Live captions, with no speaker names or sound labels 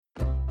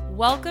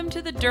Welcome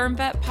to the Derm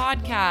Vet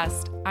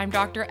Podcast. I'm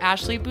Dr.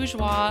 Ashley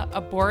Bourgeois, a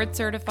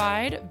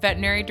board-certified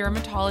veterinary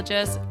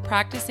dermatologist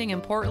practicing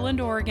in Portland,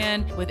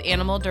 Oregon with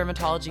animal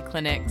dermatology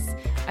clinics.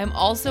 I'm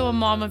also a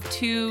mom of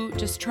two,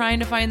 just trying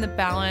to find the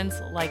balance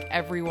like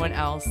everyone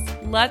else.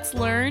 Let's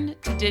learn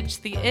to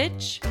ditch the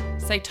itch,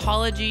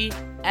 cytology,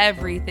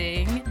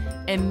 everything,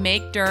 and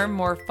make derm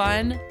more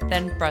fun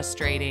than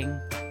frustrating.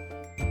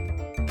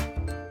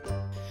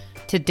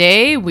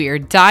 Today, we are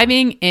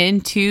diving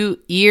into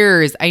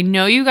ears. I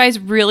know you guys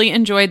really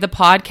enjoyed the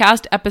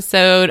podcast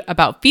episode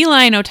about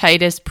feline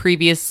otitis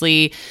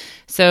previously.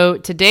 So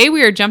today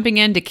we are jumping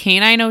into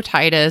canine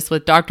otitis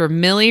with Dr.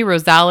 Millie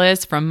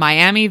Rosales from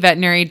Miami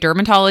Veterinary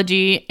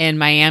Dermatology in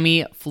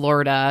Miami,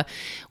 Florida.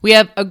 We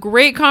have a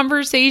great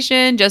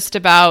conversation just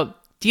about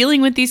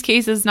dealing with these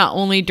cases not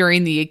only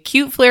during the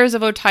acute flares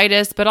of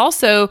otitis, but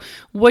also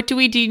what do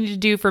we need to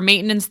do for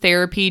maintenance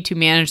therapy to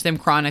manage them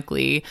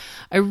chronically.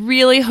 I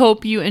really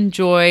hope you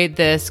enjoy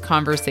this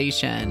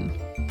conversation.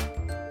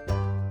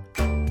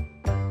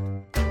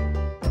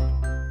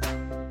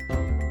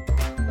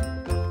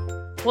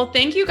 Well,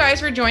 thank you guys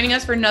for joining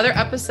us for another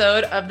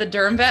episode of the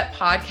Derm Vet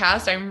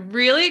Podcast. I'm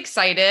really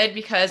excited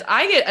because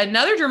I get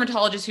another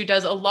dermatologist who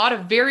does a lot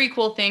of very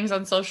cool things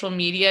on social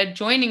media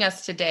joining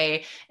us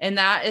today, and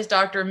that is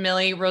Dr.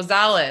 Millie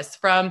Rosales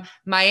from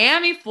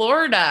Miami,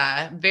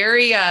 Florida.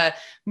 Very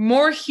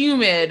more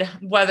humid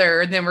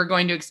weather than we're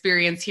going to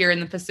experience here in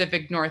the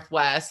Pacific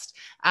Northwest.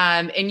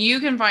 And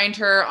you can find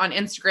her on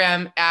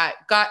Instagram at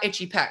Got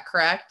Itchy Pet,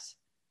 correct?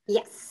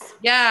 Yes.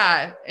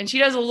 Yeah. And she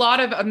does a lot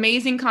of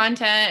amazing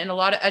content and a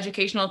lot of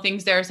educational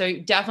things there. So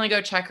definitely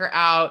go check her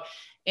out.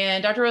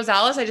 And Dr.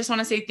 Rosales, I just want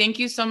to say thank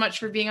you so much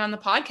for being on the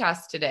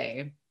podcast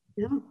today.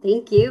 No,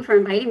 thank you for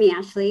inviting me,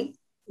 Ashley.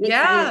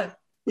 Yeah,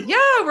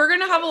 we're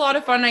going to have a lot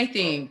of fun, I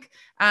think.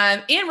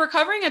 And we're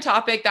covering a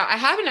topic that I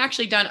haven't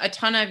actually done a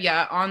ton of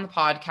yet on the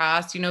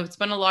podcast. You know, it's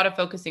been a lot of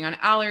focusing on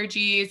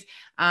allergies,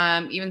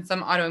 even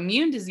some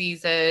autoimmune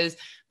diseases,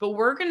 but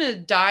we're going to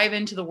dive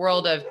into the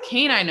world of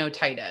canine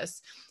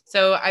otitis.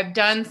 So I've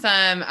done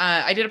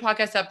I did a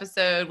podcast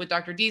episode with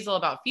Dr. Diesel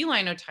about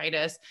feline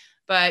otitis,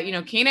 but, you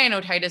know, canine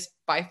otitis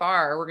by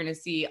far, we're going to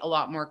see a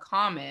lot more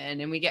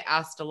common and we get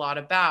asked a lot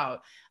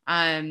about.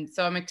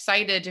 So I'm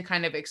excited to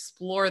kind of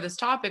explore this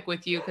topic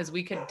with you because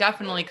we could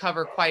definitely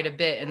cover quite a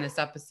bit in this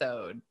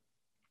episode.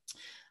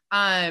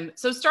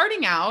 So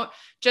starting out,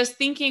 just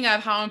thinking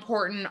of how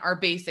important our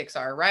basics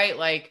are, right?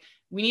 Like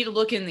we need to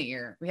look in the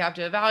ear. We have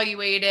to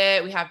evaluate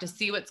it. We have to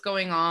see what's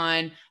going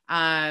on.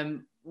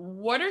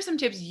 What are some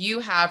tips you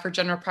have for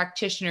general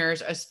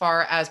practitioners as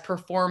far as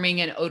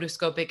performing an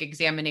otoscopic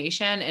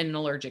examination in an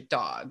allergic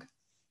dog?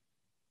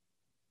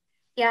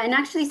 Yeah, and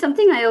actually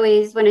something I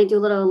always, when I do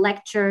little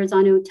lectures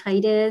on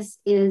otitis,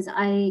 is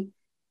I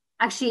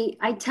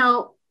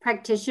tell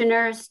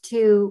practitioners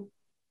to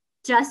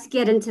just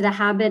get into the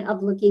habit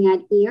of looking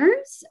at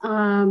ears.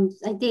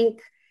 I think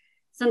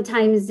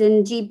sometimes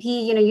in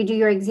GP, you know, you do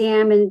your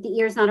exam and the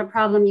ear's not a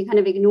problem, you kind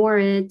of ignore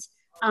it.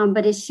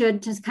 But it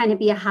should just kind of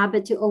be a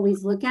habit to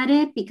always look at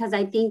it because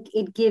I think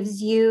it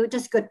gives you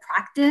just good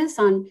practice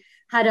on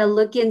how to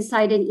look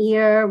inside an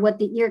ear, what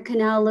the ear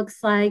canal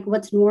looks like,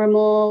 what's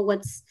normal,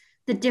 what's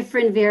the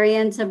different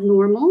variants of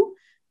normal.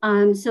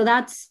 So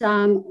that's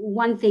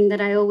one thing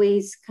that I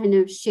always kind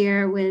of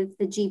share with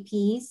the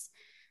GPs.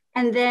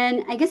 And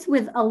then I guess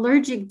with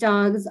allergic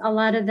dogs, a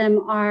lot of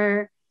them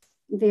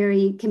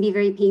can be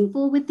very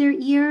painful with their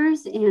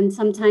ears. And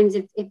sometimes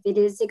if it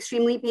is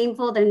extremely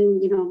painful, then,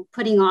 you know,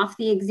 putting off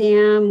the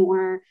exam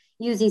or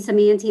using some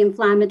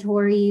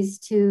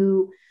anti-inflammatories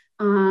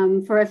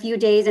for a few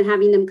days and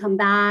having them come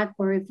back,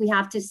 or if we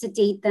have to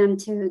sedate them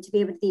to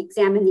be able to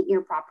examine the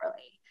ear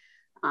properly.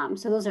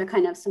 So those are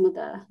kind of some of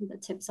the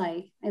tips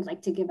I'd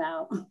like to give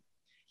out.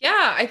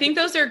 Yeah, I think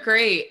those are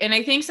great. And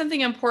I think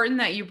something important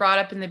that you brought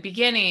up in the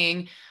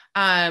beginning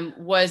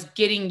was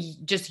getting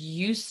just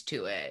used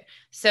to it.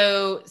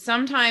 So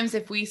sometimes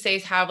if we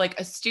have like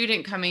a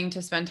student coming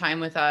to spend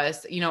time with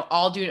us, you know,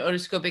 I'll do an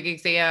otoscopic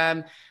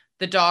exam,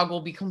 the dog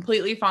will be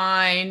completely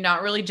fine,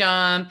 not really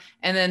jump.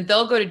 And then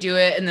they'll go to do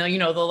it and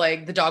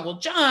the dog will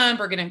jump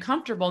or get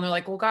uncomfortable. And they're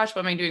like, well, gosh,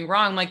 what am I doing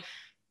wrong? I'm like,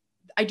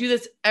 I do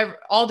this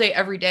all day,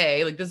 every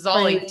day. Like this is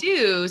all I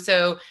do.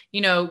 So,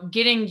 you know,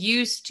 getting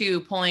used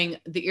to pulling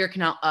the ear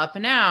canal up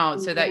and out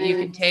so that you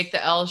can take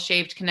the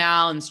L-shaped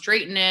canal and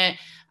straighten it.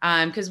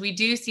 Because we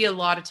do see a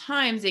lot of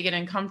times they get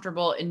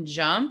uncomfortable and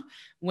jump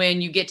when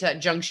you get to that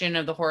junction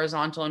of the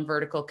horizontal and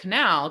vertical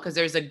canal, because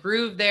there's a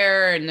groove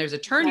there and there's a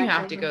turn you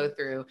have to go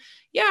through.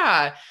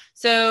 Yeah.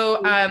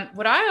 So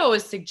what I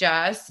always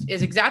suggest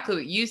is exactly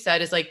what you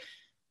said is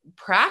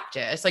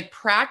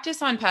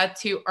practice on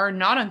pets who are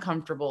not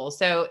uncomfortable.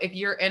 So if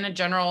you're in a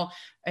general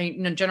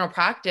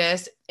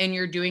practice and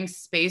you're doing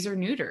spays or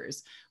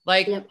neuters,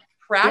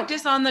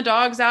 practice on the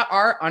dogs that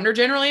are under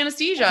general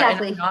anesthesia and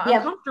are not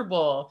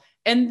uncomfortable.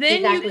 And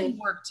then you can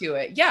work to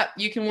it. Yeah.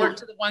 You can work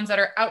to the ones that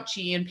are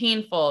ouchy and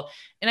painful.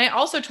 And I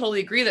also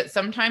totally agree that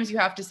sometimes you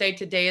have to say,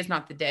 today is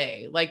not the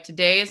day.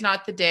 Today is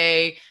not the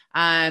day.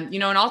 And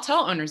I'll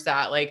tell owners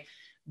that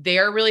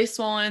they're really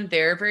swollen.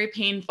 They're very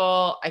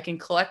painful. I can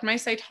collect my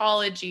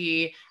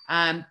cytology.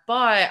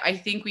 But I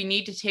think we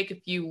need to take a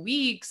few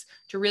weeks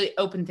to really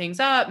open things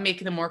up,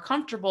 make them more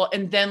comfortable,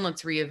 and then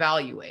let's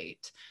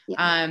reevaluate.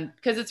 Yeah.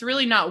 Because it's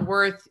really not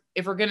worth,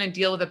 if we're going to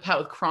deal with a pet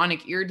with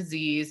chronic ear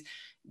disease,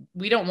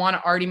 we don't want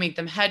to already make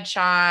them head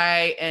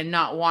shy and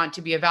not want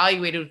to be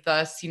evaluated with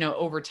us,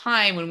 over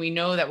time, when we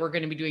know that we're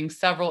going to be doing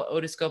several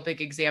otoscopic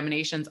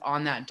examinations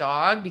on that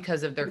dog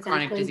because of their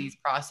chronic Exactly. disease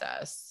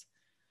process.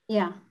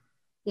 Yeah.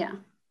 Yeah.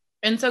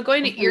 And so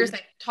going to ear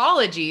Definitely.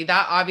 cytology,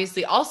 that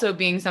obviously also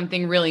being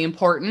something really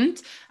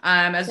important,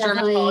 as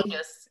Definitely.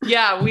 dermatologists.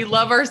 Yeah, we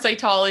love our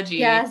cytology.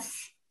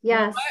 Yes. What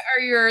Yes.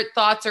 are your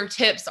thoughts or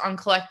tips on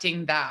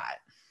collecting that?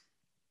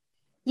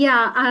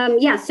 Yeah.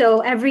 Yeah. So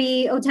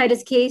every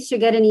otitis case should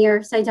get an ear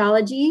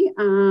cytology.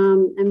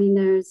 I mean,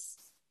 there's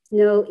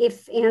no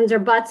ifs, ands, or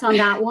buts on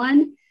that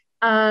one.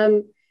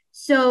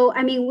 So,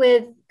 I mean,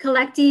 with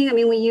collecting, I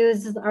mean, we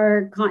use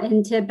our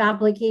cotton tip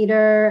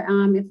applicator.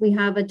 If we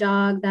have a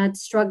dog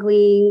that's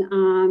struggling,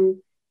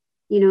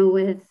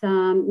 with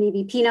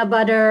maybe peanut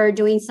butter,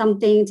 doing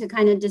something to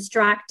kind of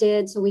distract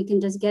it so we can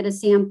just get a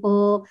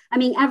sample. I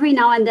mean, every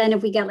now and then,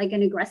 if we get like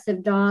an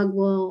aggressive dog,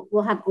 we'll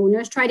have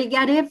owners try to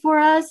get it for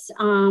us.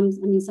 I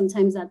mean,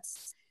 sometimes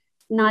that's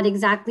not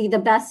exactly the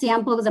best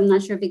sample because I'm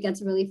not sure if it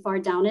gets really far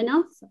down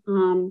enough.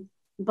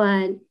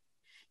 But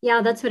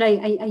yeah, that's what I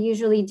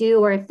usually do.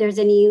 Or if there's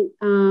any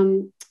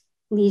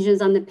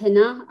lesions on the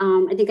pinna.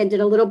 I think I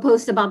did a little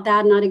post about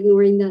that, not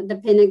ignoring the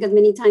pinna, because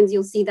many times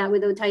you'll see that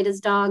with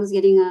otitis dogs,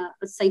 getting a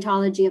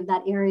cytology of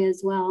that area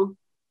as well.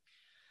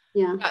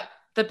 Yeah.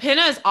 The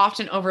pinna is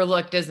often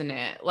overlooked, isn't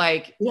it?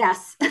 Like,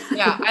 Yes.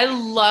 yeah, I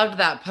loved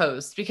that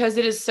post because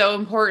it is so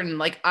important.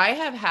 Like, I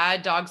have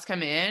had dogs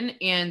come in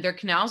and their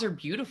canals are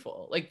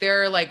beautiful. Like,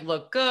 they're like,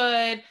 look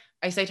good.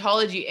 I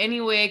cytology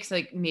anyway, because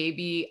like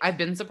maybe I've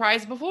been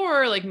surprised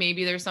before, like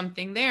maybe there's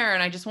something there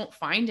and I just won't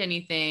find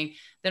anything.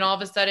 Then all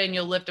of a sudden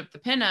you'll lift up the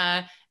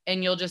pinna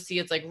and you'll just see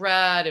it's like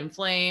red,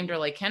 inflamed, or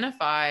like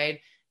canified.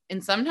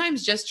 And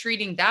sometimes just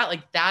treating that,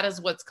 like that is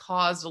what's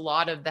caused a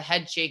lot of the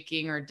head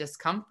shaking or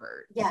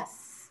discomfort.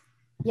 Yes.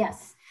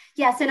 Yes.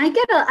 Yes. And I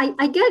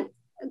get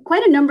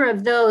quite a number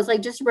of those,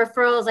 like just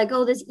referrals, like,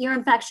 oh, this ear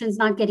infection is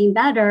not getting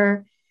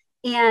better.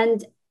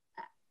 And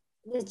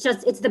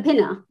it's the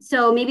pinna.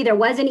 So maybe there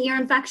was an ear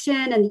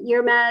infection and the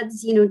ear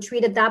meds,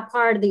 treated that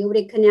part of the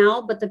otic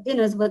canal, but the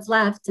pinna is what's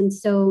left. And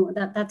so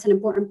that's an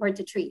important part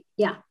to treat.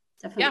 Yeah,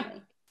 Yeah,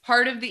 definitely.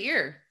 part of the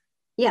ear.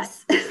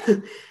 Yes.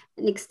 An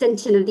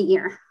extension of the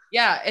ear.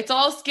 Yeah, it's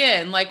all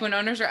skin. Like when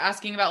owners are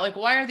asking about like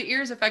why are the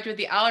ears affected with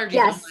the allergies?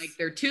 I'm like, Yes.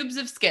 they're tubes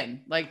of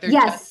skin. Like they're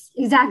just, Yes,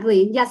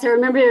 exactly. Yes, I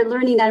remember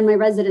learning that in my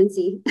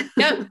residency.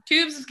 yep,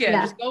 tubes of skin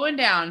Yeah. just going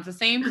down. It's the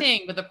same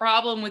thing. But the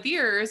problem with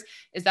ears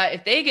is that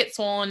if they get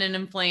swollen and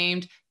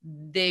inflamed,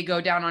 they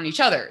go down on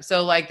each other.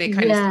 So like they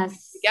kind of stick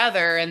Yes.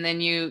 together and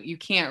then you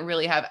can't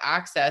really have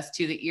access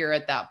to the ear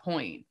at that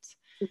point.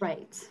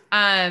 Right.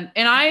 And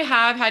I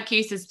have had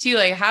cases too.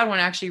 Like I had one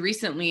actually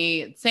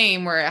recently,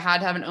 same, where I had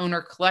to have an owner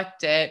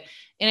collect it.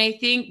 And I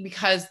think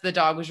because the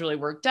dog was really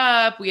worked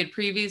up, we had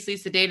previously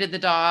sedated the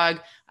dog,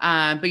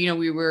 but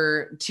we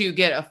were to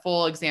get a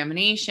full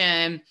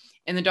examination,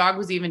 and the dog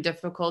was even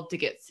difficult to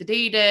get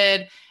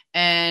sedated.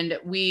 And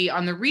we,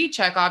 on the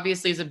recheck,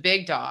 obviously is a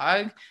big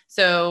dog.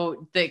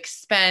 So the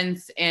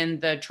expense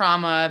and the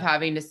trauma of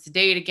having to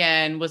sedate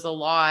again was a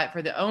lot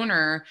for the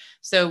owner.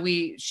 So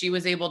she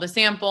was able to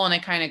sample and I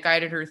kind of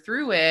guided her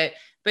through it.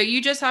 But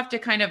you just have to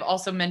kind of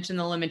also mention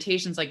the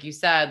limitations, like you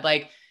said,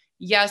 like,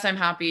 yes, I'm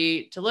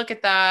happy to look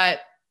at that.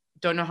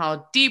 Don't know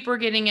how deep we're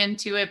getting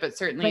into it, but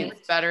certainly Right.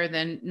 it's better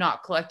than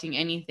not collecting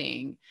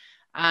anything.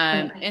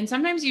 Right. And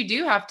sometimes you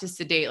do have to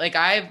sedate. Like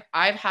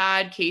I've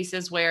had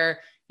cases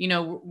where we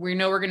know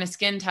we're going to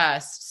skin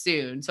test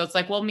soon. So it's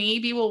like, well,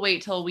 maybe we'll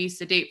wait till we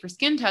sedate for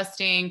skin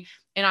testing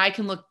and I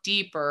can look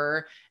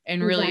deeper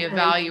and really Exactly.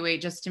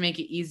 evaluate just to make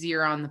it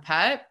easier on the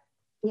pet.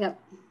 Yep.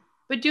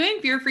 But doing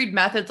fear-free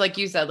methods, like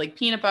you said, like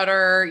peanut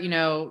butter,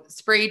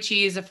 spray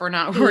cheese, if we're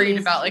not worried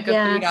Please. about like a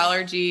food Yes.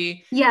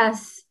 allergy.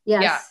 Yes.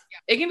 Yeah. Yes.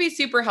 It can be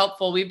super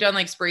helpful. We've done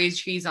like sprays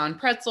cheese on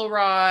pretzel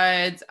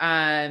rods.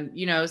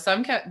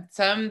 Some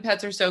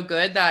pets are so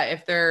good that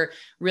if they're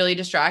really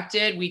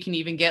distracted, we can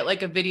even get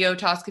like a video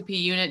otoscopy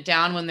unit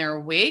down when they're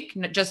awake,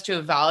 just to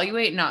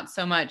evaluate, not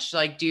so much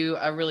like do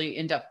a really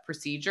in-depth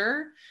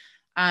procedure.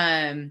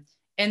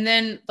 And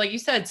then, like you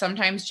said,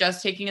 sometimes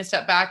just taking a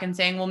step back and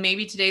saying, well,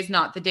 maybe today's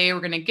not the day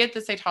we're going to get the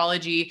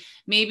cytology.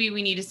 Maybe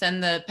we need to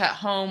send the pet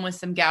home with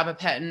some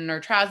gabapentin or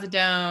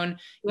trazodone,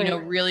 Right.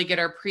 really get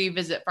our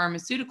pre-visit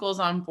pharmaceuticals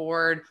on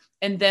board.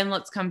 And then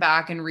let's come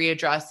back and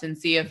readdress and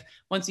see if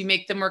once we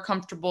make them more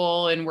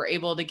comfortable and we're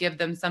able to give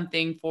them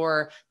something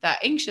for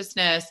that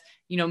anxiousness,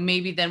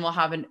 maybe then we'll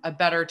have a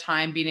better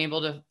time being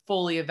able to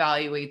fully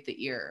evaluate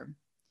the ear.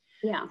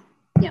 Yeah.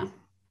 Yeah.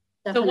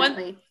 So one,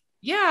 Definitely.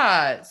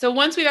 yeah. So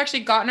once we've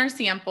actually gotten our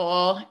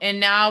sample and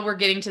now we're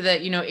getting to the,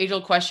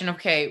 age-old question,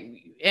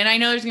 okay, and I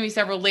know there's going to be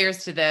several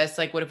layers to this.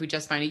 Like, what if we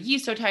just find a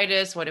yeast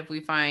otitis? What if we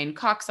find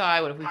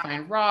cocci? What if we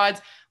find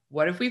rods?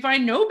 what if we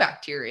find no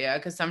bacteria?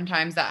 Because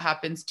sometimes that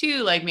happens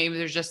too. Like maybe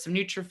there's just some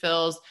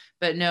neutrophils,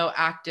 but no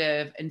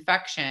active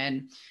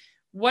infection.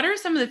 What are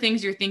some of the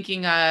things you're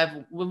thinking of?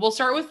 We'll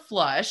start with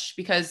flush,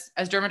 because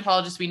as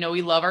dermatologists, we know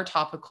we love our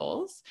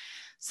topicals.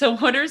 So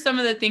what are some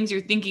of the things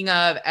you're thinking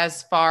of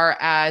as far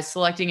as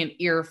selecting an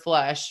ear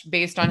flush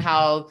based on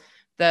how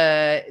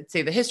the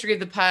history of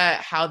the pet,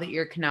 how the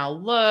ear canal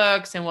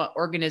looks, and what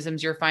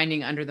organisms you're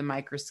finding under the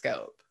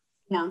microscope?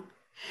 Yeah.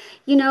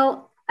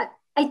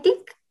 I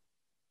think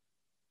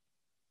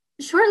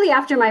shortly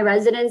after my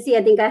residency,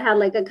 I think I had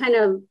like a kind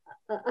of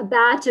a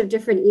batch of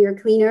different ear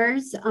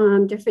cleaners,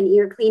 and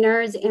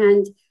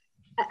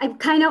I'm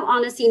kind of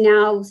honestly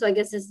now, so I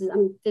guess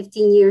I'm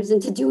 15 years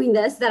into doing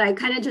this, that I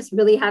kind of just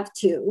really have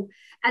two.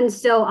 And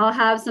so I'll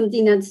have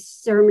something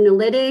that's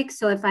ceruminalytic.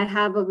 So if I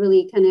have a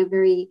really kind of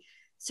very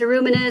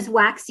ceruminous,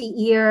 waxy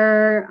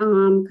ear,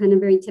 kind of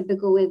very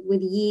typical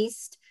with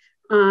yeast,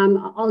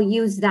 I'll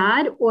use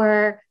that.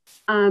 Or,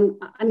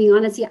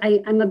 honestly,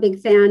 I'm a big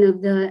fan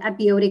of the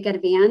Epiotic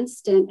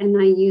Advanced, and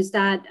I use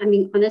that.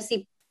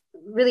 Honestly,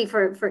 really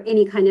for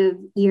any kind of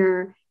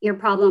ear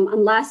problem,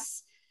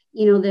 unless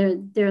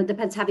the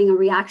pet's having a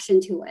reaction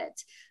to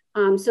it.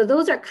 So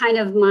those are kind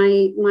of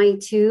my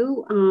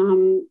two,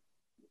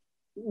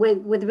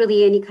 with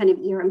really any kind of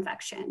ear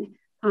infection.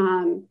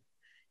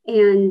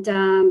 And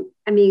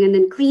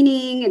then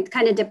cleaning, it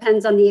kind of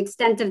depends on the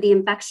extent of the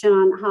infection,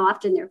 on how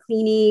often they're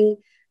cleaning.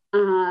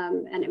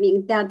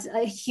 That's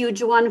a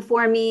huge one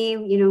for me,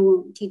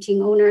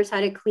 teaching owners how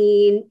to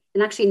clean.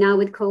 And actually now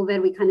with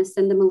COVID, we kind of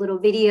send them a little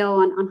video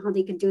on how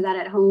they could do that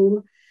at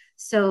home.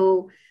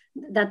 So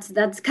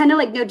that's kind of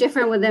like no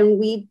different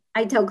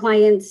I tell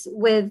clients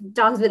with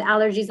dogs with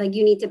allergies, like,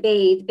 you need to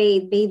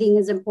bathing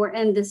is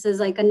important. This is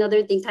like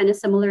another thing kind of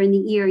similar in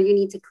the ear. You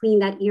need to clean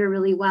that ear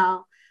really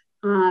well.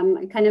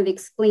 I kind of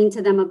explain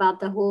to them about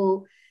the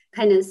whole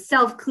kind of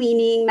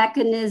self-cleaning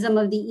mechanism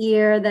of the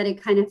ear, that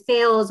it kind of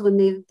fails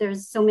when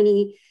there's so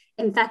many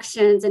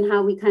infections, and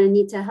how we kind of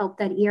need to help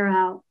that ear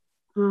out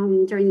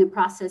during the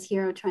process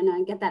here, trying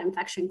to get that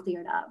infection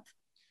cleared up.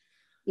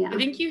 Yeah. I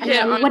think you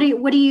hit on. What do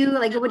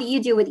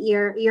you do with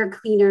ear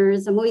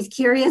cleaners? I'm always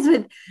curious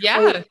with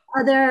Yeah.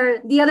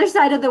 the other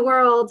side of the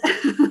world.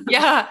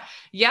 Yeah.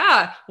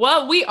 Yeah.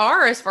 Well, we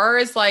are, as far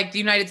as like the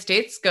United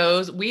States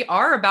goes, we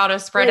are about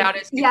as spread out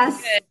as you can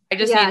get. I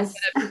just need to set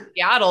up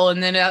Seattle,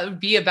 and then it would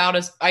be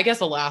about I guess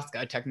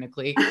Alaska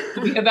technically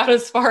would be about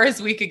as far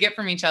as we could get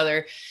from each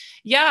other.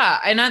 Yeah.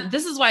 And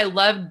this is why I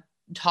love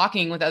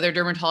talking with other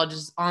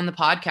dermatologists on the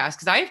podcast,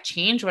 because I've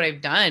changed what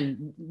I've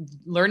done,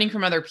 learning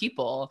from other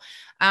people.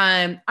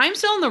 I'm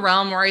still in the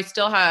realm where I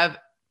still have,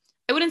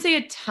 I wouldn't say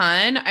a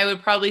ton. I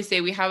would probably say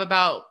we have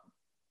about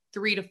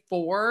 3 to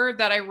 4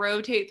 that I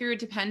rotate through,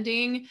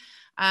 depending.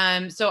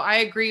 So I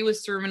agree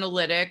with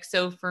ceruminalytic.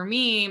 So for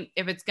me,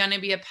 if it's going to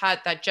be a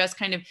pet that just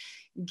kind of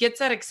gets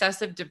that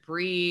excessive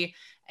debris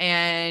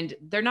and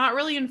they're not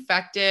really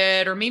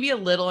infected, or maybe a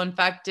little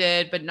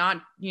infected, but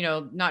not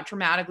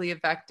traumatically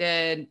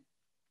affected,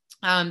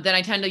 then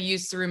I tend to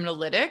use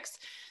ceruminalytics.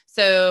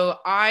 So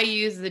I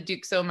use the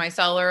Duxo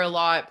micellar a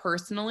lot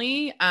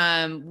personally.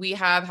 We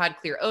have had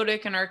clear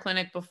otic in our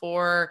clinic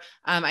before.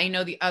 I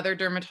know the other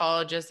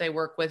dermatologist I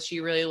work with, she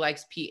really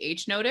likes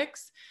pH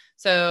notics.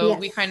 So yes,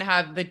 we kind of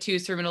have the two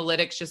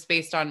ceruminalytics just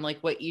based on like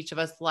what each of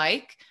us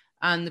like.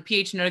 The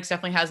pH notics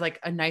definitely has like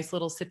a nice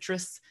little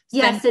citrus.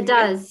 Yes, it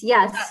does.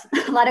 Yes.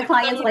 A lot of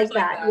clients like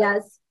that.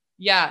 Yes.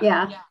 Yeah.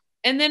 Yeah.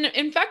 And then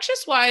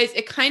infectious wise,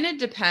 it kind of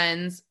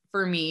depends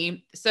for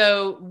me.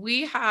 So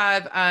we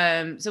have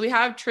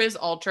Tris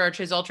Ultra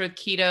with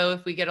keto.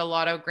 If we get a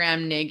lot of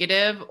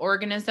gram-negative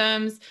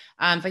organisms,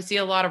 if I see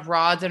a lot of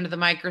rods under the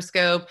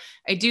microscope,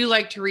 I do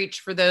like to reach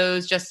for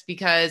those, just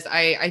because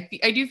I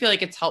do feel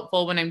like it's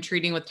helpful when I'm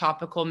treating with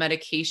topical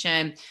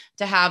medication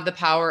to have the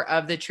power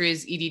of the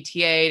Tris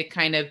EDTA to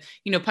kind of,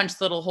 punch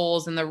little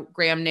holes in the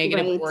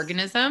gram-negative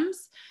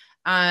organisms.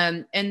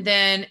 And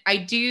then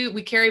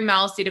we carry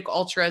Malicetic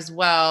Ultra as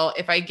well.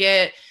 If I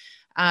get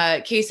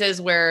cases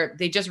where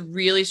they just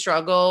really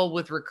struggle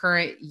with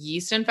recurrent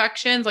yeast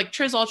infections, like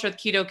Tris Ultra with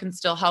keto can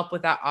still help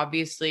with that,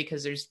 obviously,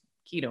 because there's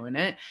keto in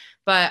it.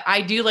 But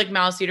I do like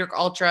Malicetic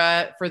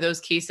Ultra for those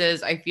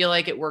cases. I feel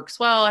like it works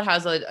well. It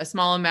has a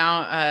small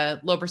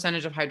amount, low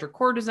percentage of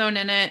hydrocortisone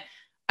in it.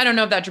 I don't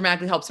know if that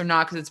dramatically helps or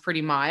not, because it's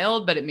pretty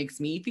mild, but it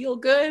makes me feel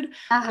good.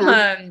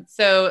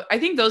 So I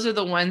think those are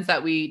the ones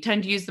that we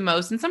tend to use the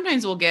most. And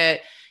sometimes we'll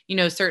get,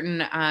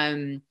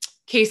 certain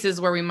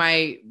cases where we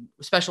might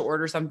special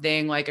order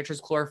something like a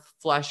Trischlor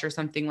flush or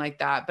something like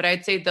that. But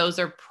I'd say those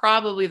are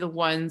probably the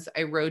ones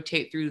I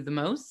rotate through the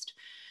most.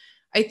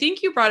 I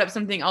think you brought up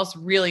something else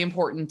really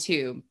important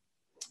too.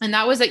 And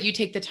that was that you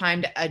take the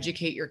time to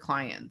educate your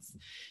clients.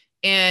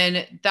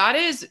 And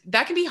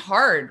that can be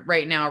hard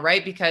right now,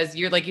 right? Because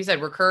you're, like you said,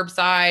 we're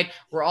curbside,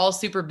 we're all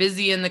super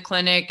busy in the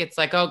clinic. It's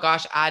like, oh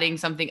gosh, adding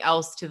something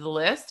else to the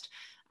list.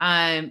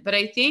 But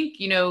I think,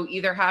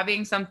 either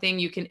having something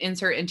you can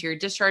insert into your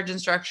discharge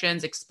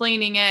instructions,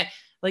 explaining it,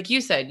 like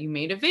you said, you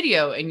made a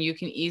video and you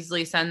can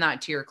easily send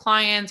that to your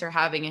clients, or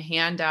having a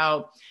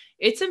handout.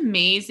 it's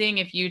amazing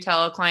if you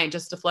tell a client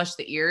just to flush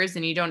the ears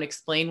and you don't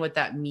explain what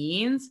that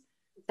means,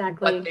 what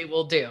Exactly. they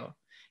will do.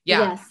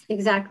 Yeah. Yes,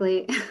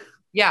 exactly.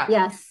 Yeah.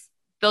 Yes.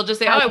 They'll just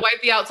say, oh, I I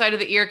wiped the outside of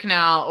the ear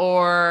canal,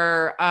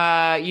 or,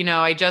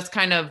 I just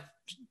kind of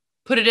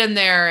put it in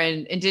there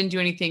and didn't do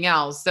anything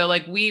else. So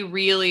like we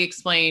really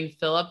explain,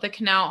 fill up the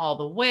canal all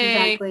the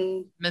way,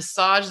 exactly.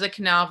 massage the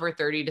canal for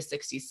 30 to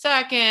 60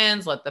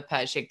 seconds, let the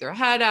pet shake their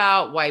head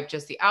out, wipe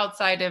just the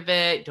outside of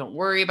it. Don't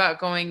worry about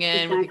going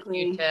in with a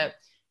Exactly. Q-tip.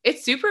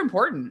 It's super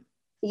important.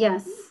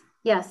 Yes.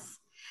 Yes.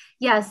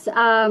 Yes.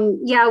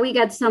 Yeah, we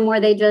got some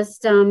where they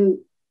just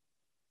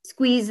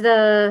squeeze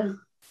the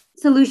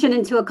solution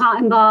into a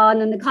cotton ball, and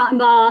then the cotton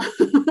ball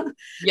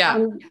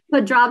Yeah.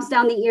 put drops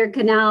down the ear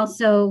canal.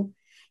 So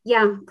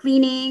yeah,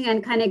 cleaning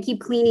and kind of keep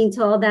cleaning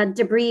till all that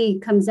debris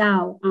comes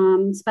out,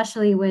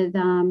 especially with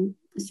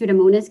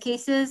Pseudomonas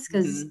cases,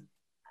 because Mhm.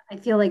 I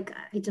feel like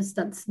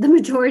that's the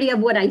majority of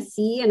what I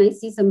see, and I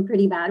see some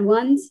pretty bad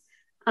ones.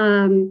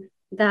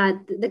 That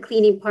the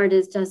cleaning part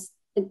is just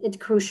it's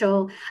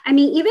crucial. I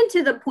mean, even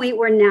to the point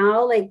where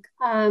now, like,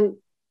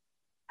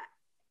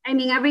 I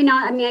mean, every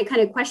now, I mean, I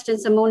kind of question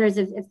some owners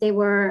if they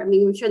were, I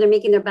mean, I'm sure they're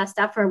making their best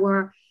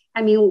effort.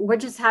 I mean, we're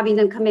just having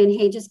them come in.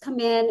 Hey, just come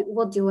in.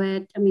 We'll do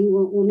it. I mean,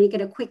 we'll make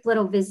it a quick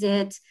little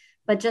visit,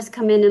 but just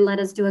come in and let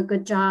us do a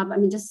good job. I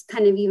mean, just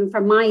kind of even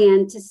from my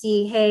end to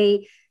see,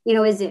 hey,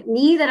 is it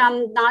me that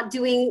I'm not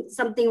doing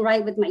something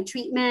right with my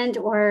treatment,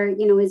 or,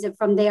 is it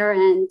from their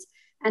end?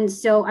 And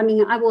so, I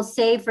mean, I will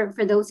say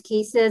for those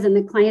cases and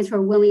the clients who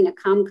are willing to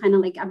come kind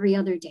of like every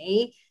other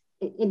day,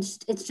 it's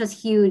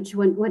just huge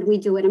when we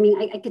do it. I mean,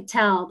 I could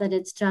tell that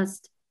it's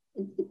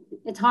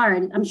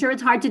hard. I'm sure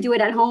it's hard to do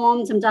it at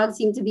home. Some dogs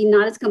seem to be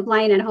not as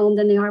compliant at home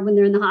than they are when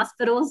they're in the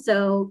hospital.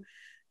 So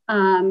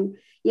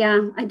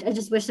yeah, I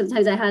just wish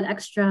sometimes I had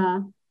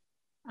extra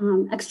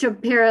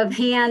pair of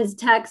hands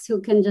techs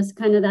who can just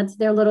kind of, that's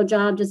their little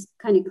job, just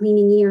kind of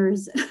cleaning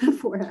ears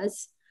for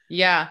us.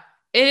 Yeah.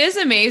 It is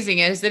amazing,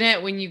 isn't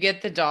it? When you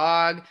get the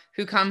dog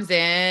who comes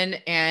in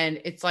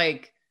and it's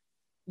like,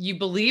 you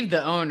believe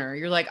the owner.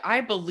 You're like,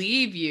 I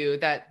believe you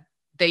that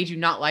they do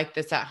not like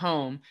this at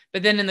home.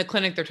 But then in the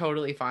clinic, they're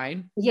totally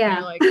fine. And you're Yeah.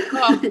 like,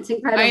 oh, It's I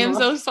am incredible.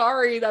 so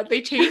sorry that they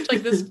changed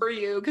like this for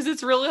you. Cause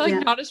it's really like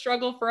Yeah. not a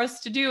struggle for us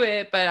to do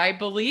it. But I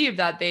believe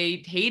that they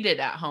hate it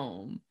at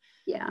home.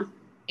 Yeah.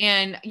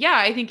 And yeah,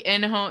 I think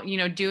in home,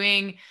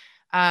 doing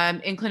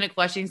in clinic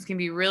flushings can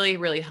be really,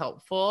 really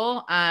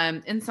helpful.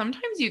 And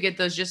sometimes you get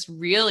those just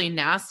really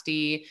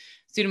nasty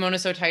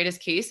Pseudomonas otitis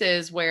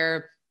cases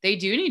where they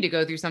do need to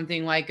go through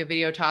something like a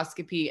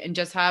videotoscopy and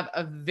just have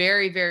a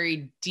very,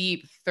 very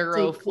deep,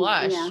 thorough Deep clean.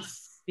 flush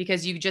Yes.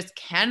 because you just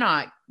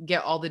cannot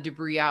get all the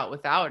debris out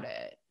without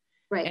it.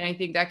 Right. And I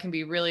think that can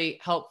be really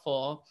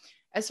helpful.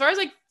 As far as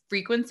like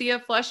frequency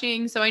of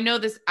flushing, so I know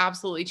this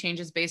absolutely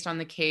changes based on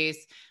the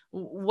case.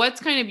 What's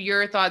kind of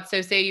your thoughts?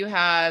 So say you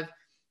have,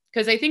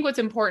 because I think what's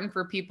important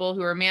for people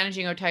who are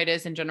managing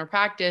otitis in general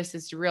practice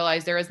is to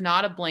realize there is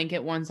not a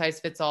blanket one size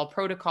fits all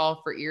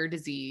protocol for ear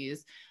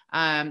disease.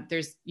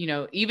 There's,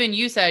 even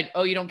you said,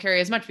 oh, you don't carry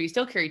as much, but you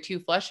still carry 2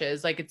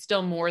 flushes. Like it's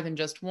still more than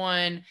just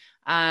one.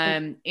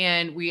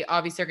 And we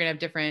obviously are going to have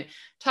different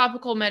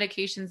topical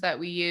medications that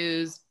we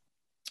use.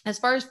 As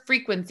far as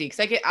frequency, because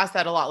I get asked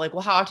that a lot, like,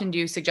 well, how often do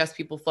you suggest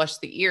people flush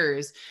the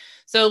ears?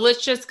 So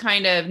let's just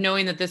kind of,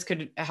 knowing that this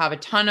could have a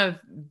ton of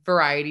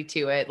variety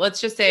to it,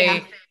 let's just Yeah.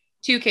 say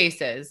 2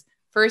 cases.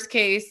 First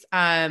case,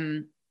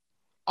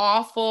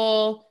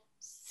 awful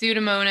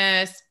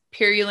Pseudomonas,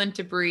 purulent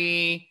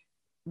debris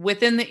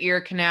within the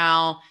ear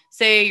canal.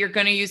 Say you're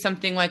going to use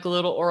something like a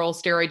little oral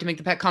steroid to make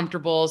the pet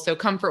comfortable. So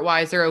comfort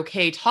wise, they're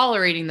okay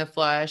tolerating the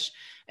flush.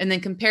 And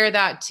then compare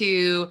that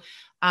to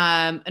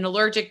an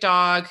allergic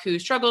dog who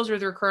struggles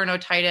with recurrent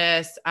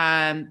otitis,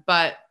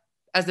 but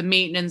as a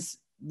maintenance,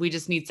 we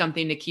just need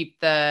something to keep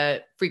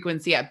the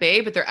frequency at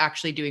bay, but they're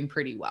actually doing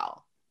pretty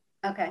well.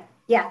 Okay.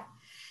 Yeah.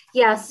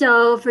 Yeah.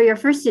 So for your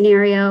first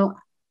scenario,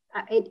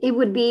 it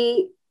would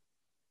be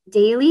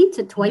daily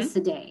to Mm-hmm. twice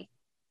a day.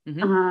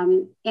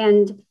 Mm-hmm.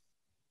 And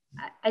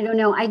I don't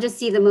know. I just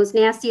see the most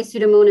nastiest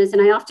Pseudomonas,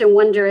 and I often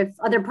wonder if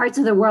other parts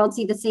of the world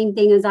see the same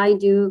thing as I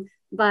do.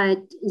 But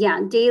yeah,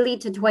 daily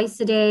to twice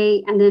a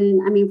day. And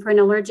then, I mean, for an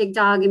allergic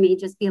dog, it may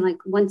just be like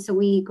once a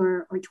week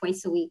or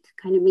twice a week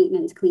kind of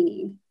maintenance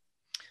cleaning.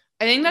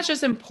 I think that's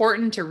just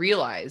important to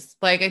realize.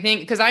 Like, I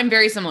think, because I'm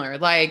very similar.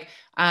 Like,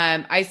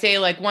 I say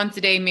like once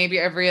a day, maybe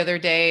every other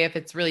day, if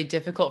it's really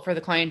difficult for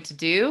the client to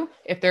do,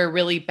 if they're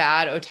really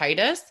bad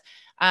otitis.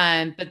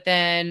 But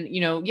then,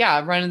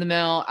 yeah, run of the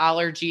mill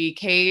allergy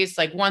case,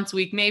 like once a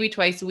week, maybe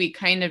twice a week,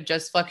 kind of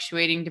just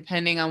fluctuating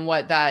depending on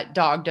what that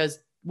dog does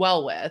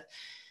well with.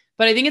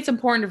 But I think it's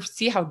important to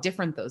see how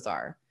different those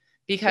are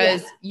Yeah.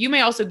 because you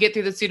may also get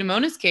through the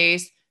Pseudomonas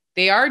case.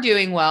 They are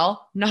doing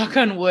well, knock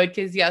on wood,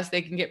 because yes,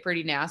 they can get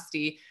pretty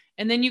nasty.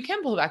 And then you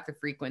can pull back the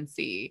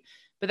frequency.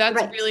 But that's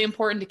Right. really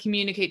important to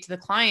communicate to the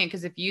client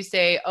because if you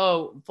say,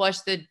 oh,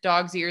 flush the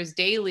dog's ears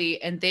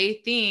daily, and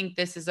they think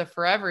this is a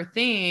forever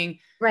thing,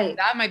 Right.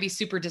 that might be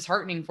super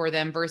disheartening for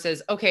them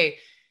versus, okay,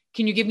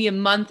 can you give me a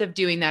month of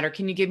doing that? Or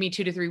can you give me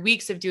 2 to 3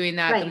 weeks of doing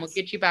that? Then Right. we'll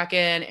get you back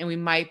in and we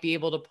might be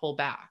able to pull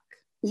back.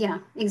 Yeah,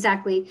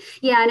 exactly.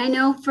 Yeah, and I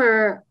know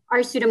for our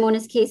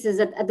Pseudomonas cases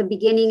at the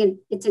beginning,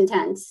 it's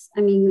intense.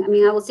 I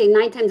will say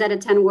 9 times out of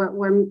 10,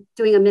 we're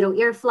doing a middle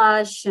ear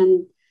flush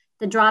and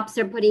the drops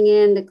they're putting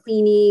in, the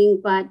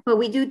cleaning, but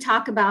we do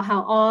talk about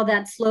how all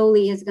that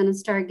slowly is going to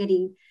start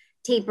getting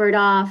tapered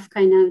off,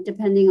 kind of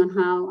depending on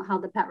how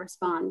the pet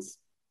responds.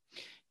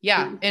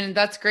 Yeah. Yeah. And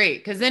that's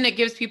great because then it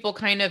gives people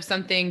kind of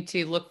something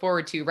to look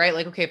forward to, right?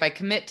 Like, okay, if I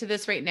commit to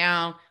this right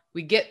now,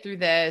 we get through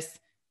this,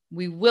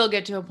 we will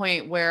get to a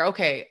point where,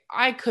 okay,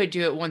 I could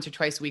do it once or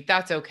twice a week.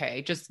 That's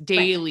okay. Just Right.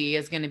 daily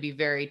is going to be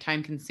very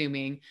time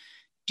consuming.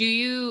 Do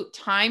you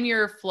time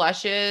your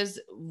flushes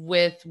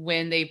with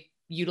when they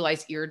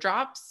utilize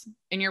eardrops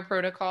in your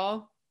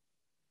protocol?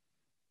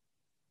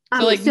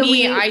 So like So me,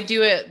 we I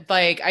do it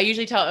like I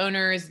usually tell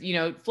owners,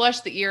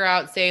 flush the ear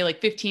out, say like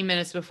 15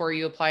 minutes before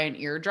you apply an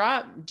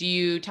eardrop. Do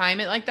you time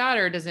it like that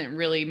or does it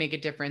really make a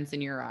difference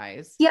in your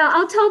eyes? Yeah,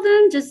 I'll tell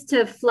them just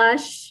to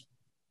flush.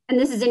 And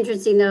this is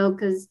interesting though,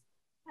 because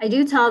I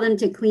do tell them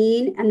to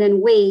clean and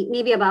then wait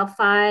maybe about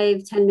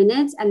 5-10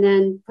 minutes and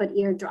then put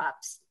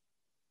eardrops.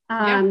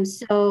 Yeah.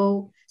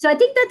 So I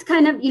think that's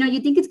kind of, you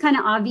think it's kind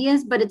of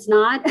obvious, but it's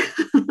not.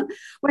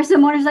 Where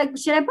some owners like,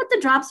 should I put the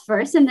drops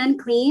first and then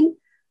clean?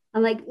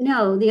 I'm like,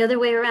 no, the other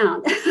way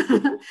around.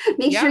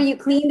 Make sure Yeah. you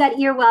clean that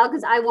ear well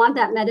because I want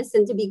that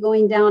medicine to be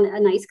going down a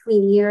nice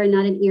clean ear and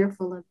not an ear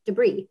full of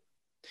debris.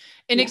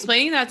 And Yeah.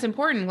 explaining that's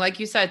important. Like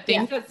you said,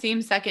 Yeah. things that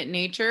seem second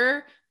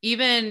nature,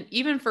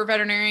 even for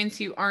veterinarians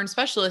who aren't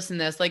specialists in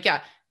this, like,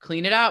 yeah,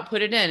 clean it out,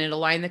 put it in, it'll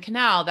line the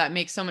canal. That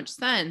makes so much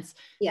sense.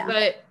 Yeah.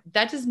 But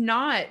that does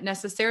not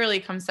necessarily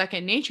come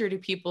second nature to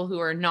people who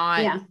are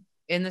not Yeah.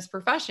 in this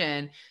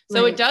profession.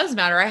 So it Right. does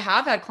matter. I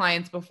have had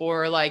clients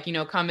before, like,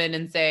 come in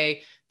and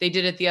say they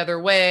did it the other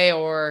way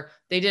or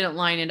they didn't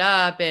line it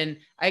up. And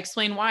I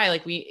explain why,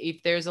 like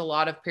if there's a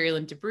lot of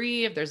purulent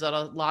debris, if there's a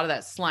lot of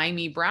that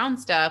slimy brown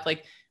stuff,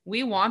 like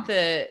we want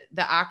the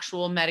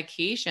actual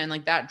medication,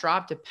 like that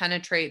drop to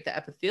penetrate the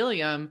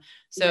epithelium.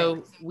 So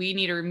Right. we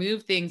need to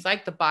remove things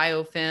like the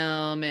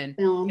biofilm and,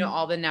 Film.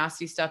 all the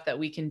nasty stuff that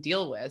we can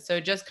deal with. So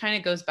it just kind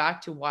of goes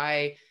back to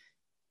why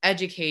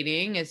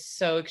educating is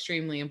so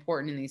extremely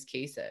important in these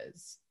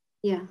cases.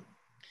 Yeah.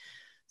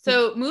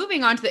 So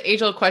moving on to the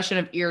age-old question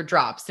of ear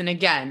drops. And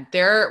again,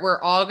 we're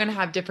all going to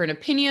have different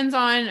opinions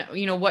on,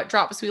 what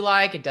drops we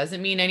like. It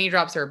doesn't mean any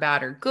drops are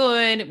bad or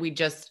good.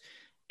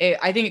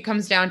 I think it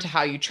comes down to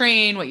how you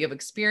train, what you have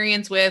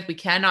experience with. We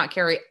cannot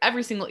carry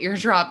every single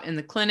eardrop in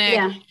the clinic.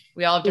 Yeah.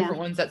 We all have Yeah.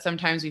 different ones that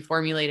sometimes we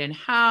formulate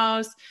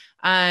in-house.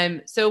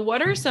 So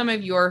what are some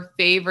of your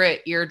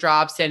favorite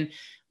eardrops? And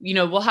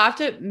we'll have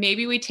to,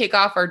 maybe we take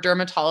off our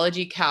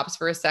dermatology caps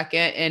for a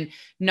second and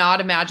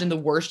not imagine the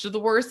worst of the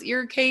worst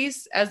ear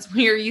case as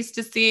we are used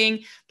to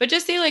seeing, but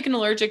just say like an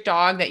allergic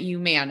dog that you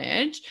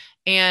manage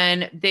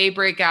and they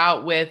break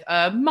out with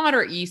a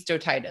moderate yeast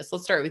otitis.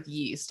 Let's start with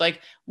yeast. Like,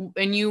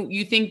 and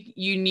you think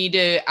you need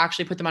to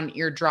actually put them on an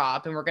ear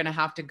drop and we're going to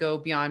have to go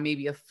beyond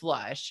maybe a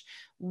flush.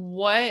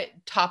 What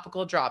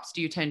topical drops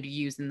do you tend to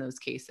use in those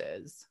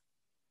cases?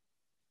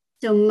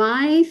 So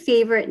my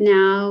favorite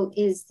now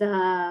is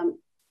the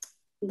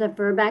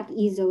Verbac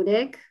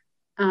Exotic.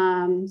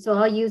 So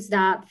I'll use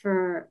that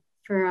for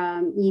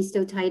yeast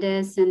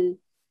otitis. And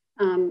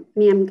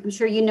I'm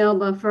sure you know,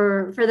 but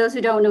for those who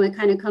don't know, it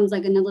kind of comes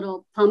like in a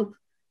little pump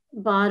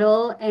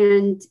bottle.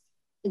 And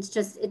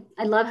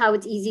I love how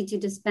it's easy to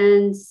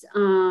dispense.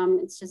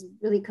 It's just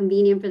really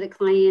convenient for the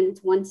client.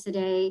 It's once a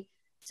day.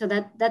 So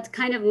that's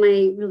kind of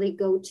my really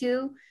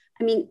go-to.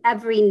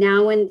 Every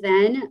now and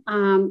then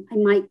I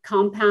might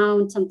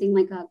compound something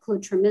like a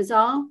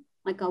clotrimazole,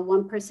 like a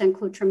 1%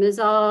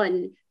 clotrimazole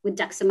and with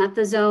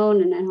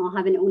dexamethasone. And then I'll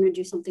have an owner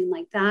do something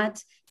like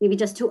that, maybe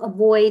just to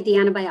avoid the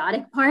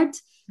antibiotic part.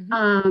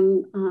 Not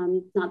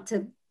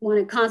to want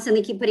to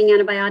constantly keep putting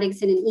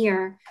antibiotics in an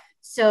ear.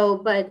 So,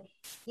 but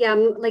yeah,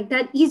 like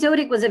that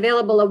exotic was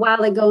available a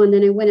while ago and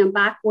then it went on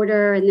back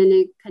order and then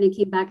it kind of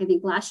came back, I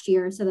think last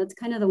year. So that's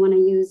kind of the one I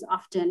use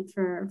often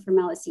for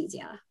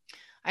malassezia.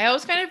 I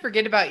always kind of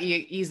forget about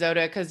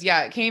Ezoda because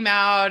it came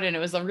out and it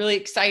was really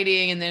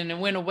exciting and then it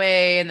went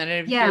away and then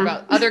I'd hear Yeah.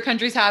 about other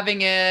countries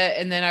having it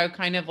and then I would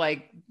kind of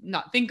like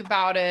not think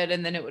about it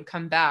and then it would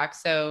come back.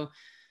 So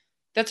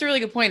that's a really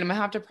good point. I'm gonna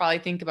have to probably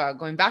think about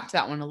going back to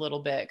that one a little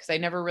bit because I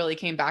never really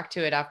came back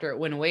to it after it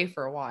went away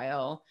for a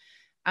while.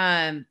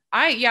 We'll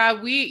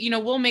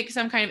make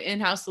some kind of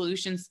in-house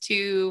solutions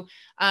too.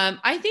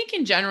 I think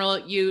in general,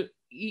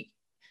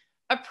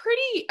 a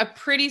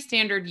pretty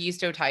standard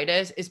yeast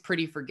otitis is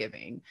pretty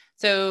forgiving.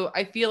 So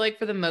I feel like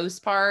for the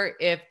most part,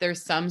 if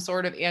there's some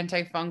sort of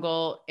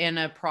antifungal in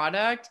a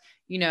product,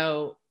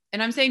 and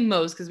I'm saying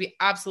most because we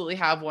absolutely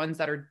have ones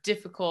that are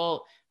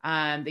difficult.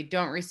 They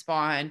don't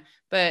respond,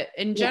 but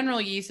in general,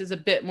 yeast is a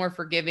bit more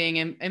forgiving.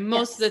 And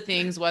most of the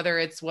things, whether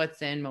it's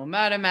what's in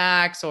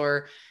Mometamax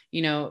or,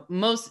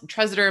 most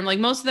Tresederm, like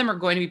most of them are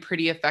going to be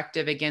pretty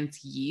effective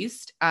against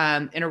yeast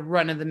in a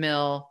run of the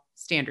mill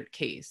standard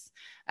case.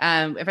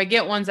 If I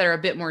get ones that are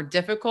a bit more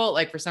difficult,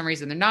 like for some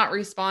reason they're not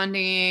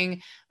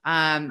responding,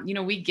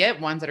 we get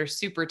ones that are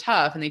super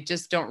tough and they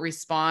just don't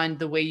respond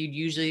the way you'd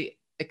usually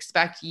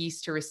expect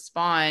yeast to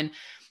respond,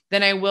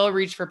 then I will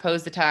reach for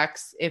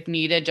Positex if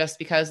needed, just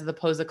because of the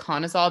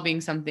posaconazole being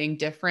something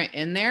different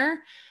in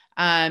there.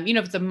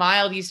 If it's a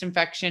mild yeast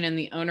infection and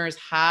the owners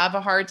have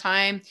a hard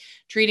time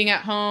treating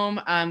at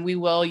home, we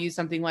will use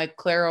something like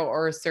Claro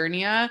or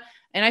Cernia.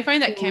 And I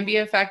find that can be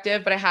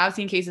effective, but I have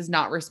seen cases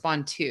not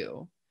respond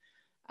too.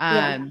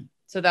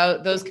 So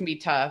those can be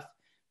tough.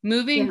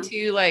 Moving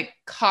to like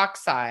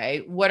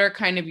cocci, what are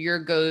kind of your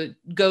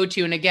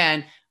go-to? And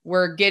again,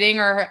 we're getting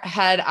our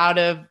head out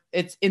of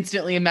it's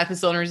instantly a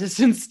methicillin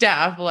resistant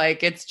staph.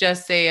 Like it's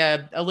just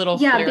a little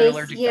flare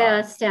allergic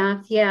dog.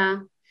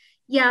 Staph.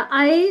 Yeah,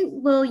 I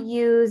will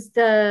use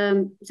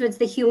so it's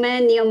the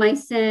human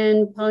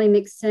neomycin,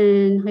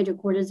 polymyxin,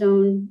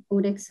 hydrocortisone,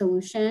 otic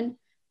solution,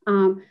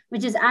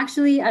 which is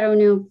actually, I don't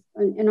know,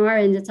 in our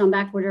end, it's on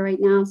back order right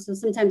now. So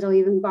sometimes I'll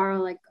even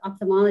borrow like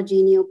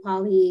ophthalmology,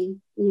 Neopoly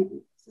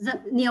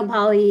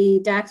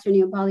Dex or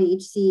Neopoly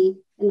HC,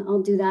 and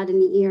I'll do that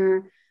in the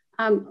ear.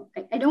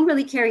 I don't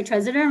really carry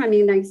Tresiderm. I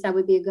mean, I guess that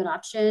would be a good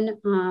option,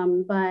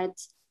 but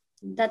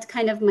that's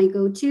kind of my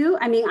go-to.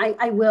 I mean,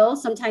 I will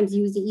sometimes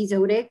use the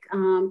Ezotic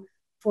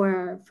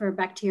for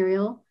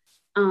bacterial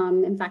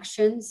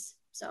infections.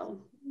 So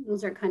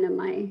those are kind of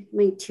my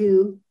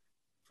two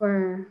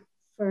for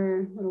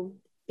little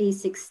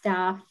basic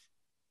stuff.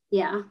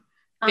 Yeah.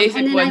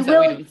 Basic ones that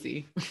we don't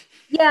see.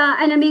 Yeah,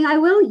 and I mean, I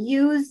will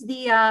use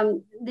the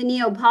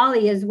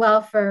Neopoly as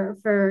well for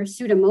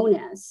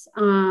Pseudomonas.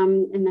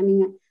 And I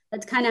mean,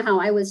 that's kind of how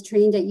I was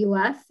trained at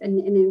UF, and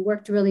it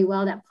worked really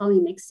well. That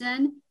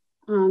polymyxin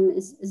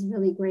is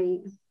really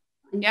great.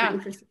 Yeah.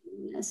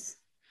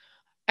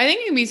 I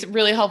think it can be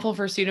really helpful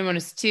for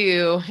Pseudomonas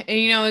too.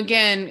 And,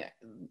 again,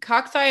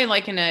 cocci,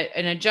 like in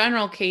a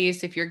general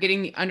case, if you're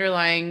getting the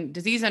underlying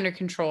disease under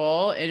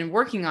control and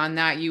working on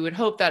that, you would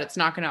hope that it's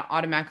not going to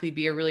automatically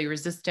be a really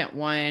resistant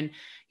one.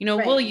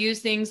 We'll use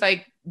things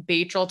like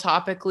Baytril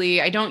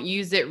topically. I don't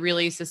use it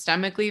really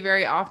systemically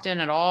very often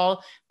at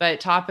all, but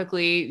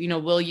topically,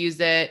 we'll use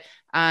it,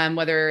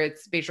 whether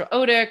it's Baytril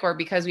otic or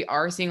because we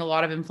are seeing a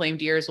lot of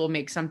inflamed ears, we'll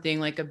make something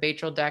like a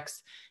Baytril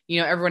Dex.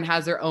 Everyone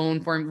has their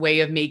own way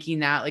of making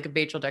that, like a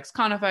Baytril Dex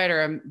conified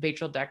or a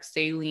Baytril Dex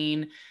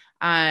saline.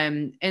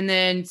 And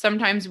then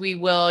sometimes we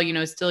will,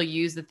 still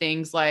use the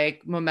things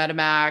like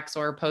Mometamax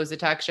or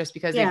Positex just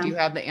because they do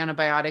have the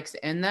antibiotics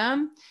in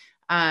them.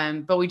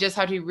 But we just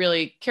have to be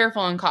really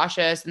careful and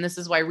cautious. And this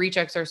is why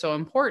rechecks are so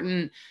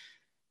important.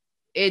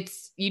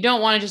 You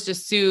don't want to just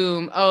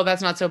assume, oh,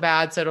 that's not so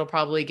bad, so it'll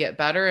probably get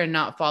better and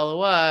not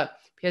follow up,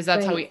 because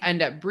that's how we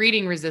end up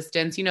breeding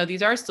resistance.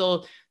 These are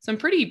still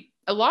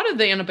a lot of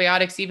the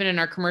antibiotics, even in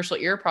our commercial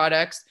ear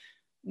products,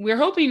 we're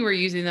hoping we're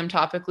using them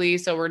topically,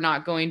 so we're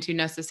not going to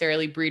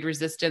necessarily breed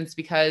resistance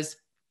because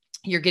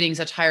you're getting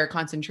such higher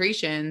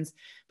concentrations,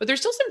 but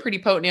there's still some pretty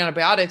potent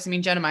antibiotics. I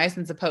mean,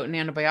 gentamicin is a potent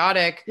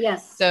antibiotic.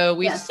 Yes. So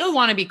we still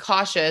want to be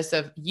cautious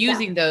of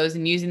using those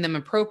and using them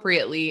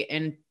appropriately,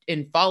 and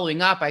in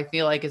following up, I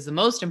feel like is the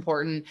most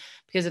important,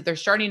 because if they're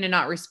starting to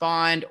not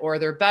respond or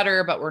they're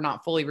better, but we're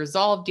not fully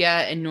resolved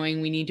yet, and knowing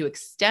we need to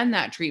extend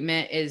that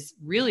treatment is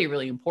really,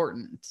 really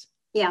important.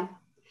 Yeah.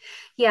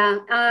 Yeah.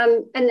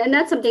 And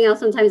that's something else.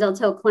 Sometimes I'll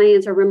tell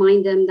clients or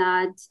remind them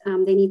that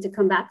they need to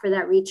come back for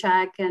that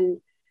recheck. And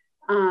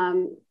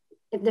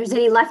if there's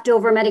any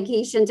leftover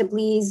medication, to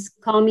please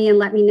call me and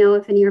let me know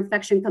if any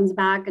infection comes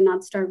back, and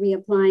not start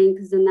reapplying,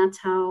 because then that's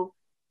how,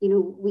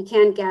 we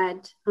can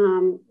get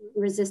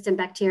resistant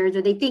bacteria,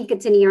 or they think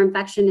it's an ear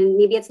infection and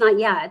maybe it's not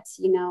yet,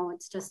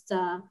 it's just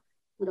a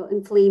little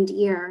inflamed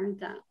ear.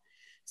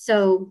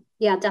 So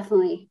yeah,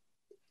 definitely.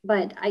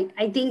 But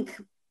I think,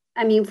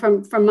 I mean,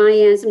 from my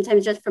end,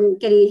 sometimes just from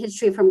getting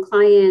history from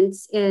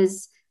clients,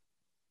 it's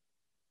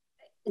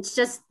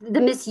just the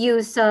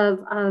misuse of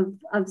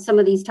some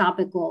of these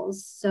topicals.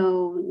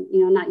 So,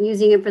 not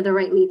using it for the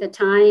right length of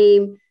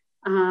time,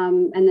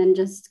 and then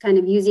just kind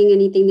of using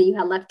anything that you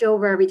had left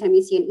over every time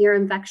you see an ear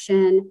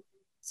infection.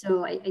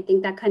 So I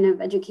think that kind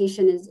of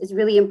education is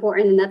really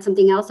important. And that's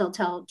something else I'll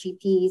tell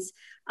GPs.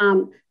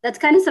 That's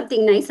kind of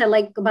something nice I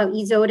like about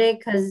Ezotic,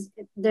 because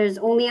there's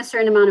only a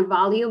certain amount of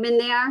volume in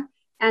there.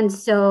 And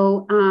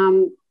so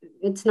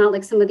it's not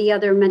like some of the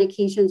other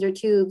medications or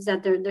tubes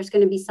that there's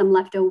going to be some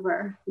left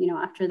over,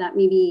 after that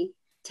maybe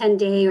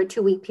 10-day or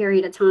 2-week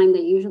period of time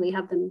that you usually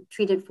have them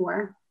treated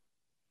for.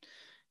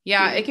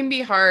 Yeah, it can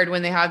be hard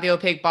when they have the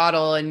opaque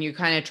bottle and you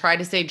kind of try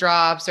to say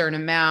drops or an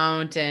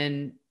amount,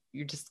 and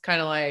you're just kind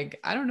of like,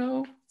 I don't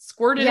know,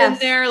 squirt it in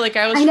there. Like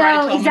I was trying to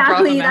tell them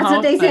exactly. That's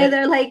what they say.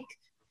 They're like,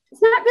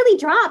 it's not really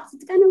drops.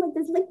 It's kind of like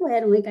this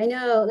liquid. I'm like, I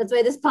know. That's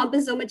why this pump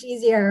is so much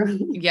easier.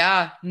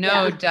 Yeah,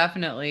 no,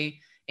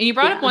 definitely. And you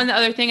brought up one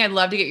other thing I'd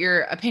love to get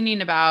your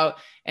opinion about,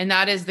 and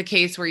that is the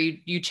case where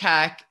you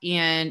check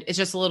and it's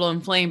just a little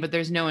inflamed, but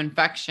there's no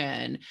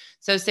infection.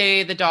 So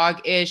say the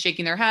dog is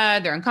shaking their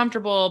head, they're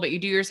uncomfortable, but you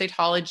do your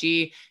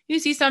cytology, you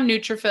see some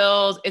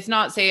neutrophils. It's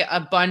not, say,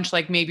 a bunch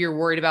like maybe you're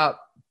worried about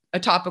a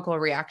topical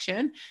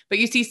reaction, but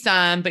you see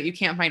some, but you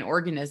can't find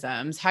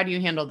organisms. How do you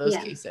handle those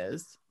Yeah.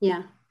 cases?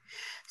 Yeah.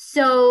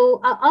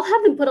 So I'll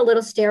have them put a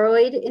little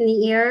steroid in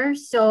the ear.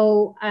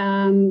 So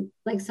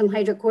like some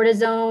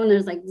hydrocortisone,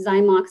 there's like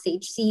Zymox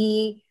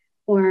HC,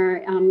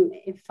 or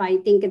if I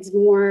think I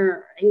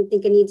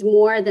think it needs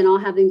more, then I'll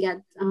have them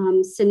get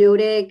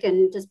Cynotic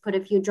and just put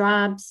a few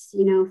drops,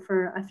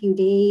 for a few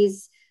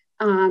days.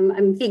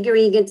 I'm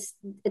figuring it's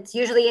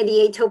usually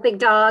the atopic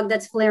dog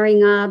that's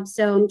flaring up,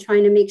 so I'm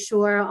trying to make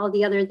sure all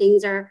the other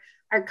things are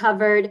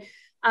covered.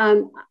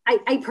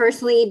 I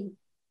personally,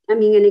 I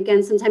mean, and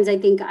again, sometimes I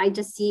think I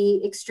just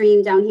see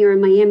extreme down here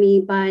in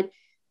Miami, but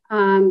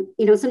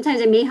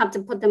sometimes I may have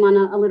to put them on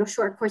a little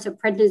short course of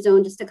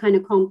prednisone just to kind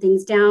of calm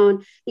things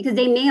down, because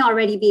they may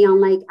already be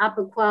on like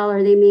Apoquel,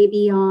 or they may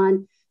be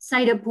on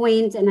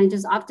Cytopoint, and I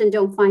just often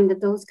don't find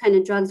that those kind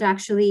of drugs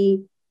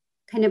actually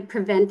kind of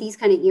prevent these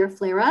kind of ear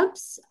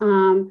flare-ups.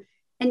 And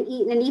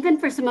even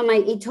for some of my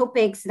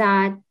atopics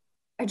that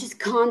are just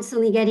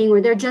constantly getting, or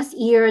they're just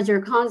ears,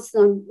 or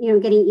constantly,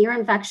 getting ear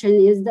infection,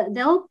 is that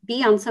they'll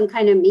be on some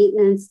kind of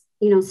maintenance,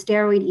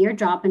 steroid ear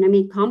drop, and I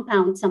may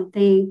compound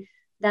something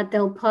that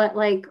they'll put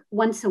like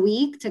once a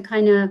week to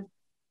kind of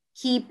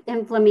keep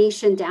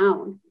inflammation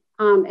down.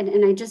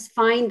 And I just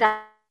find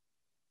that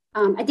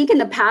I think in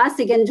the past,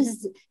 again,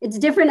 just it's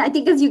different. I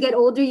think as you get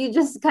older, you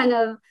just kind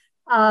of,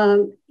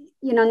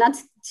 not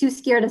too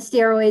scared of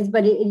steroids,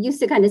 but it used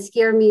to kind of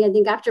scare me, I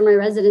think, after my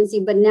residency.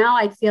 But now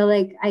I feel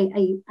like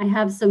I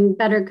have some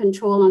better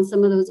control on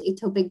some of those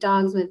atopic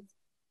dogs with,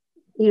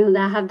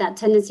 that have that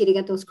tendency to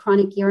get those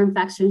chronic ear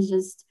infections,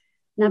 just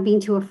not being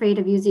too afraid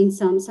of using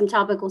some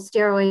topical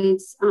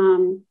steroids.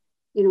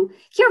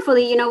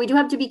 Carefully, we do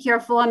have to be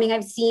careful. I mean,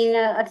 I've seen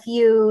a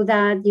few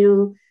that,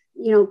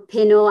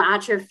 pinal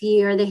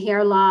atrophy or the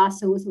hair loss.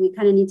 So we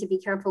kind of need to be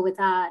careful with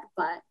that.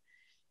 But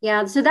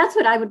yeah, so that's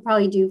what I would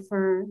probably do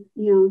for,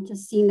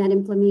 just seeing that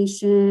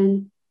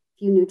inflammation, a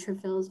few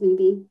neutrophils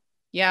maybe.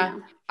 Yeah.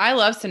 I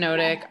love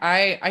Cynotic.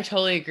 I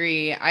totally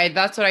agree.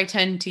 That's what I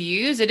tend to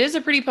use. It is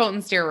a pretty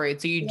potent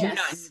steroid, so you do not need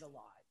Yes. a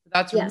lot.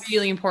 That's Yes.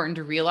 really important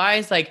to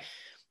realize. Like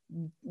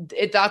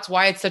that's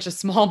why it's such a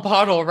small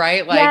bottle,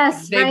 right? Like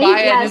Yes. they Right. buy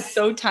it and it's Yes.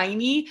 so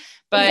tiny,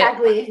 but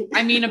Exactly.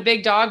 I mean, a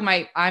big dog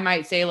I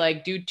might say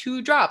like do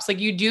 2 drops. Like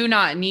you do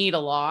not need a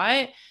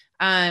lot.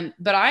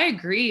 But I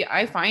agree.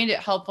 I find it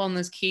helpful in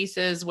those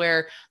cases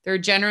where they're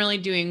generally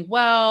doing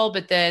well,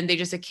 but then they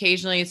just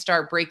occasionally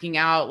start breaking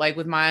out, like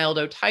with mild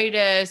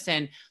otitis,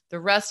 and the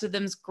rest of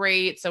them's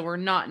great. So we're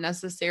not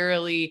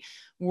necessarily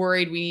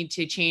worried we need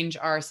to change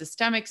our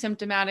systemic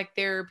symptomatic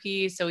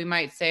therapy. So we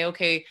might say,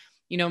 okay,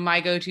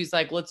 my go-to is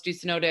like, let's do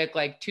Cynotic,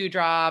 like 2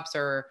 drops,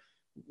 or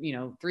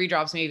 3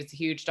 drops, maybe it's a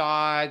huge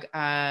dog,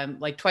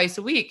 like twice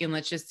a week. And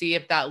let's just see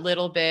if that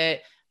little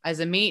bit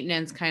as a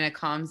maintenance kind of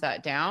calms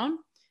that down.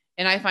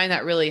 And I find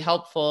that really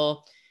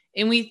helpful.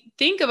 And we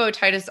think of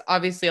otitis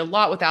obviously a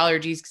lot with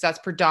allergies because that's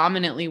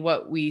predominantly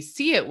what we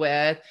see it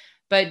with.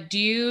 But do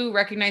you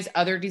recognize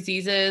other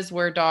diseases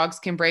where dogs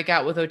can break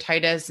out with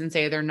otitis and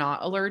say they're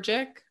not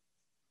allergic?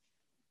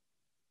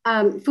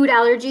 Food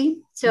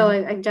allergy. So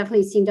Mhm. I've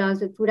definitely seen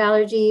dogs with food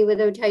allergy with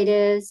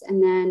otitis,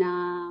 and then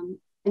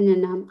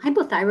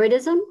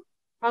hypothyroidism.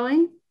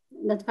 Probably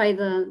that's probably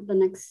the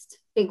next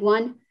big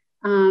one.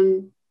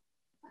 Um,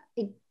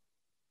 I,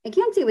 I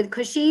can't say with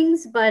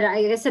Cushing's, but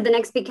I said the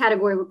next big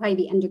category would probably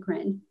be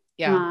endocrine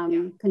Yeah.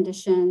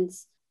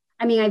 conditions.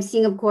 I mean, I've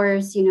seen, of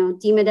course, some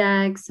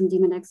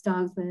Demodex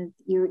dogs with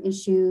ear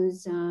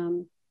issues,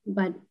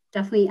 but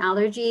definitely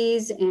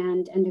allergies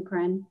and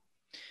endocrine.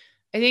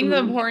 I think the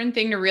Um, important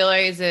thing to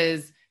realize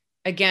is,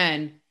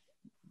 again,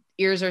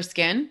 ears are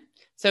skin.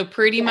 So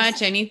pretty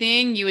much yes,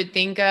 anything you would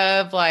think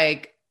of,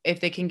 like if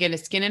they can get a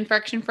skin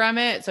infection from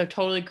it. So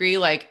totally agree,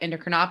 like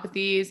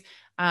endocrinopathies.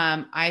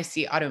 I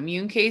see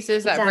autoimmune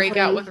cases that break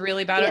out with exactly.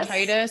 really bad Yes,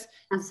 otitis.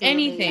 absolutely. Yeah.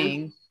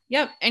 Anything.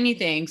 Yep,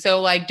 anything.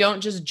 So like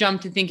don't just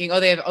jump to thinking, oh,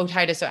 they have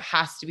otitis, so it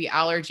has to be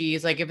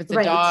allergies. Like if it's a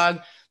Right. dog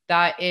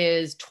that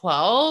is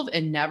 12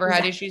 and never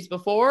had Exactly. issues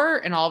before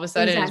and all of a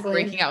sudden is Exactly.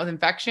 breaking out with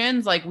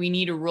infections, like we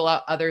need to rule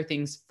out other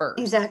things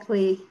first.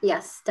 Exactly.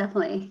 Yes,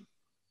 definitely.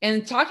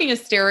 And talking of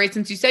steroids,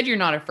 since you said you're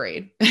not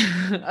afraid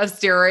of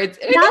steroids,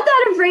 and I Not think,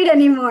 that afraid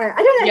anymore.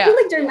 I don't know. I yeah, feel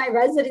like during my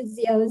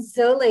residency, I was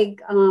so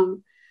like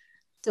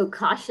so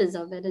cautious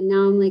of it. And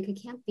now I'm like, I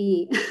can't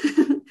be.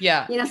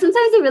 yeah,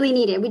 Sometimes they really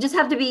need it. We just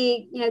have to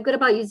be, good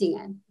about using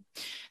it.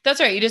 that's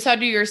right. You just have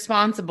to be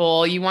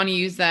responsible. You want to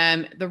use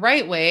them the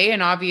right way.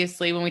 And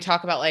obviously, when we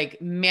talk about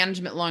like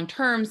management long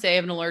term, say,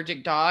 of an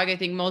allergic dog, I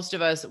think most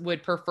of us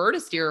would prefer to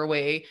steer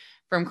away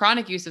from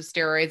chronic use of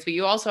steroids, but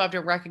you also have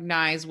to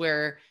recognize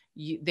where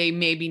they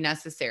may be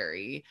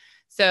necessary.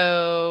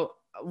 So,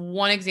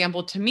 one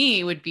example to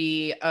me would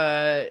be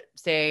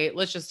say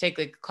let's just take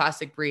like a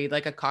classic breed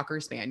like a cocker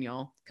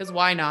spaniel, because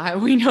why not?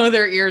 We know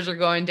their ears are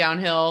going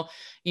downhill,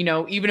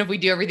 even if we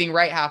do everything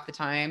right half the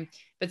time.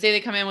 But say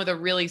they come in with a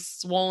really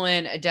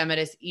swollen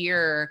edematous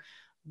ear,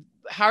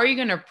 how are you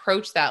going to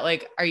approach that?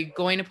 Like, are you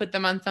going to put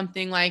them on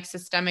something like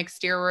systemic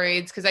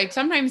steroids? Because I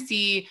sometimes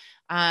see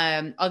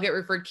I'll get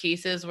referred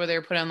cases where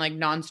they're put on like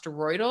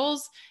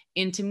non-steroidals.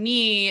 And to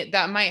me,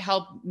 that might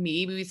help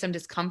maybe with some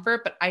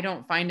discomfort, but I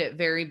don't find it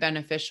very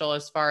beneficial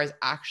as far as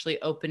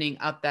actually opening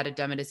up that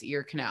edematous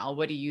ear canal.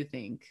 What do you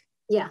think?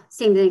 Yeah,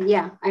 same thing.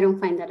 Yeah, I don't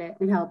find that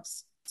it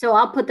helps. So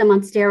I'll put them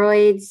on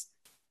steroids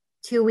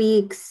 2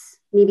 weeks,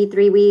 maybe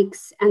 3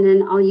 weeks, and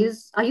then I'll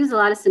use a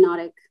lot of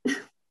Cynotic.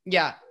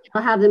 Yeah.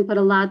 I'll have them put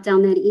a lot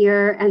down that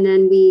ear, and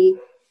then we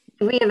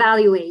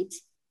reevaluate.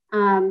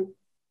 And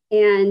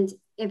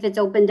if it's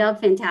opened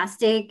up,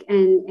 fantastic.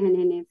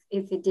 And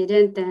if it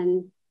didn't,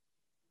 then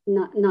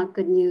not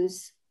good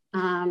news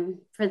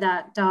for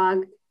that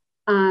dog.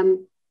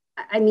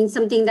 I mean,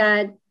 something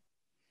that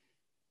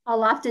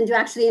I'll often do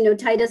actually in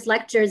otitis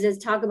lectures is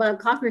talk about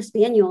Cocker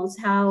Spaniels,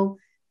 how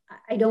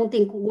I don't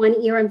think one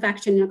ear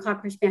infection in a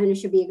Cocker Spaniel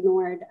should be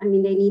ignored. I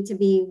mean, they need to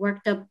be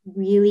worked up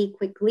really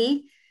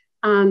quickly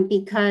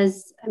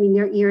because, I mean,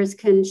 their ears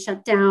can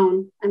shut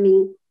down. I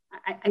mean,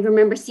 I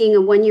remember seeing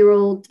a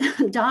 1-year-old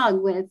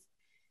dog with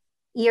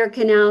ear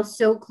canal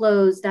so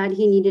closed that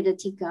he needed a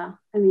tika.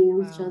 I mean, it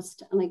was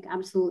just like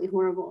absolutely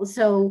horrible.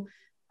 So,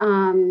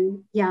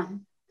 yeah.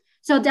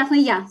 So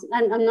definitely, yes,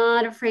 I'm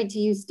not afraid to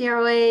use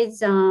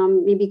steroids.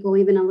 Maybe go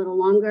even a little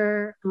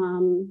longer.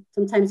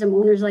 Sometimes some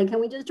owners like, can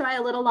we just try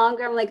a little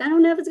longer? I'm like, I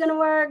don't know if it's gonna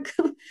work.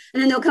 And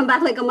then they'll come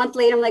back like a month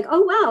later. I'm like,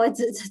 oh wow,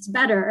 it's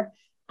better.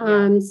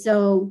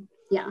 So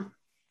yeah.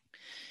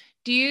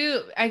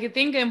 I could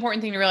think an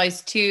important thing to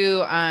realize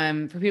too,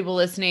 for people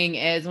listening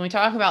is when we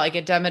talk about like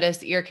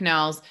edematous ear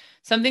canals,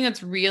 something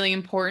that's really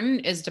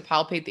important is to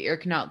palpate the ear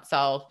canal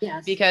itself.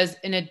 Yes. Because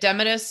an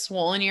edematous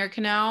swollen ear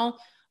canal,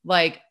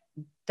 like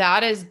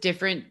that is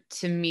different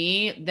to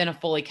me than a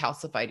fully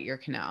calcified ear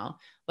canal.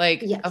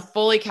 Like Yes. a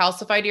fully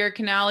calcified ear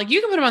canal, like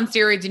you can put them on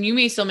steroids and you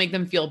may still make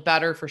them feel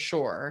better for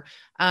sure.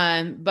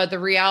 But the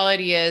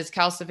reality is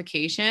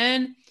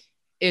calcification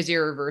is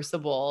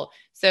irreversible.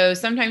 So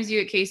sometimes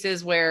you get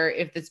cases where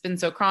if it's been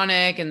so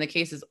chronic and the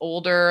case is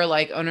older,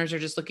 like owners are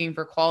just looking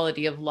for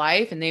quality of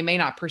life and they may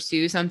not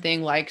pursue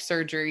something like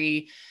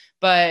surgery,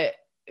 but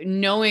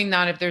knowing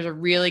that if there's a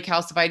really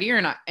calcified ear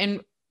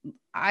and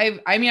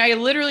I mean, I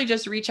literally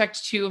just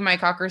rechecked 2 of my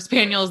Cocker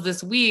Spaniels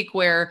this week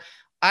where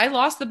I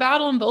lost the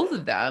battle in both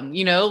of them.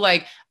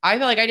 Like I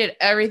feel like I did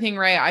everything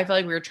right. I feel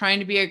like we were trying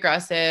to be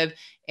aggressive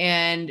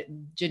and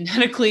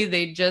genetically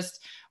they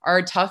just are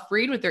a tough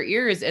breed with their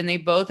ears. And they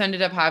both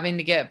ended up having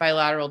to get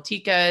bilateral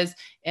tikas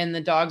and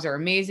the dogs are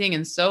amazing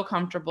and so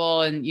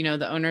comfortable. And,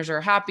 the owners are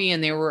happy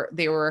and they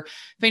were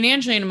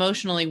financially and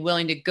emotionally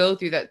willing to go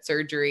through that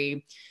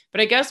surgery.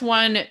 But I guess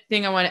one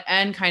thing I want to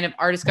end kind of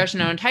our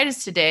discussion on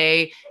otitis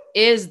today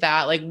is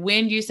that like,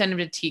 when do you send them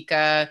to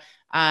Tika?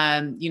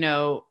 And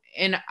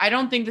I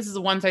don't think this is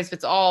a one size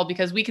fits all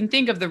because we can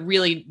think of the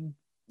really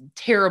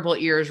terrible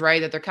ears, right?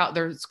 That they're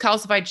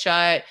calcified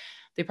shut.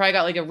 They probably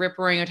got like a rip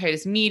roaring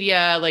otitis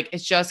media. Like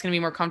it's just going to be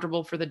more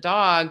comfortable for the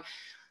dog.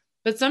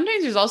 But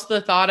sometimes there's also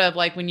the thought of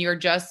like when you're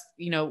just,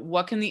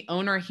 what can the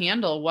owner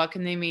handle? What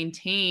can they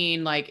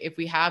maintain? Like if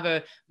we have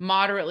a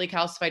moderately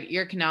calcified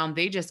ear canal and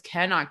they just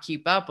cannot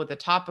keep up with the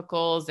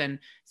topicals and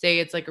say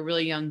it's like a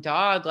really young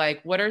dog,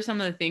 like what are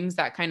some of the things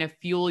that kind of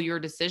fuel your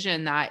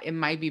decision that it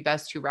might be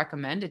best to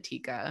recommend a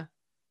Tika?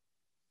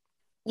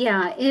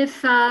 Yeah,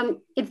 if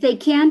they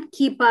can't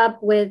keep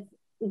up with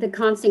the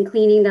constant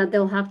cleaning that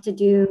they'll have to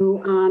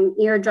do,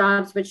 ear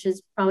drops, which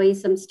is probably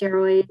some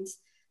steroids,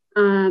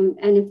 and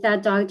if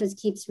that dog just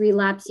keeps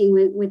relapsing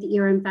with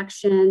ear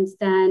infections,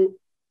 then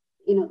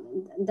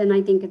then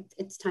I think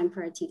it's time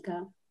for a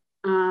Tika.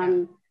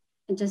 I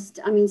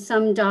mean,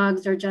 some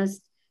dogs are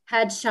just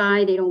head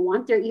shy; they don't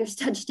want their ears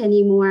touched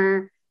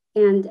anymore,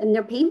 and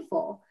they're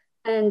painful.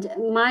 And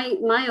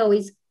my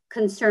always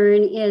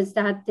concern is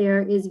that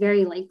there is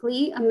very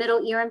likely a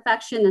middle ear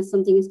infection, that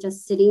something is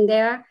just sitting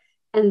there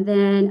and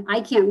then I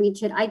can't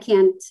reach it. I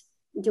can't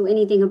do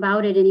anything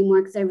about it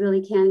anymore because I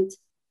really can't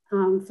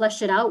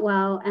flush it out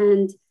well.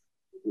 And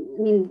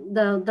I mean,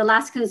 the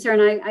last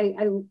concern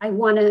I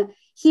want to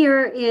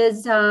hear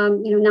is,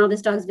 now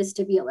this dog's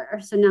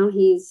vestibular. So now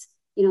he's,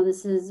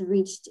 this has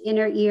reached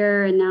inner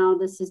ear and now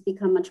this has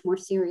become much more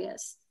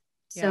serious.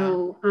 Yeah.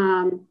 So,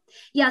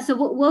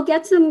 so we'll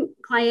get some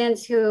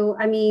clients who,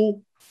 I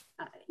mean,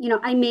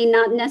 I may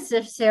not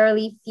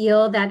necessarily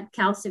feel that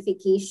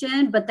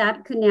calcification, but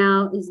that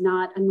canal is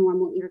not a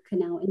normal ear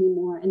canal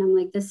anymore. And I'm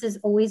like, this is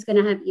always going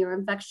to have ear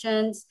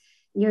infections.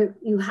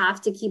 You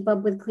have to keep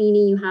up with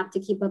cleaning. You have to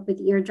keep up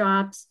with ear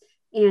drops.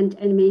 And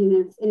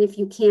if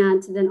you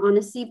can't, then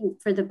honestly,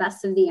 for the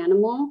best of the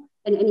animal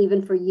and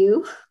even for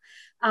you,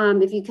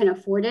 if you can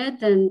afford it,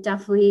 then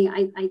definitely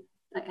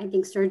I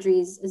think surgery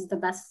is the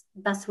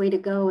best way to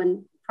go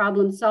and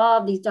problem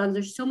solved. These dogs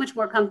are so much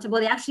more comfortable.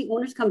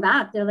 Owners come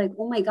back. They're like,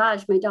 oh my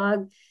gosh, my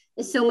dog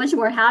is so much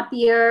more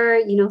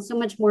happier, so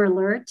much more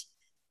alert.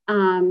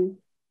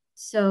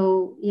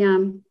 So yeah.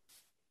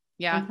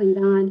 Definitely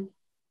done.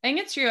 I think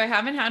it's true. I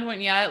haven't had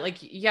one yet. Like,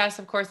 yes,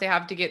 of course they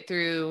have to get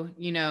through,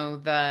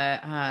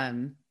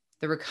 the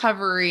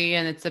recovery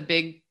and it's a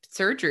big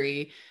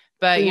surgery,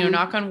 but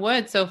knock on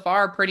wood, so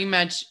far, pretty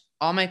much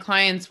all my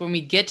clients, when we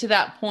get to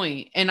that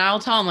point, and I'll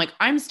tell them like,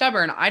 I'm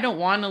stubborn. I don't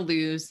want to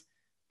lose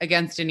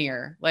against an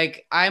ear.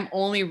 Like I'm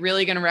only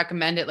really going to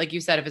recommend it. Like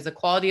you said, if it's a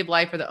quality of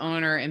life for the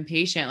owner and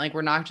patient, like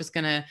we're not just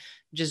going to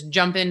just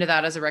jump into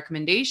that as a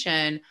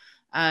recommendation.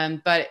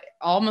 But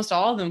almost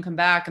all of them come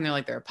back and they're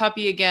like, they're a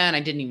puppy again. I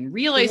didn't even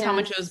realize how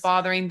much it was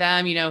bothering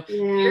them. You know,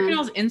 the ear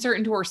canals insert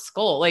into our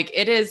skull. Like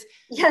it is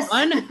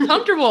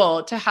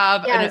uncomfortable to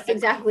have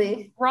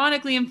a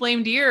chronically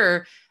inflamed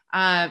ear.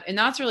 And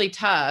that's really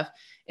tough.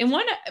 And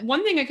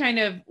one thing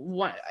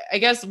I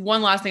guess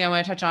one last thing I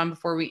want to touch on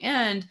before we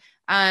end,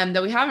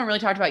 that we haven't really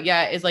talked about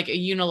yet is like a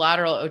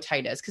unilateral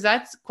otitis, because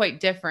that's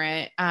quite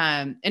different.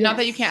 And not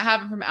that you can't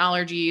have it from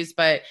allergies,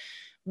 but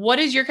what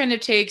is your kind of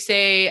take,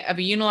 say, of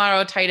a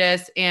unilateral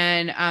otitis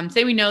and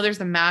say we know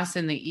there's a mass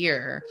in the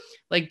ear?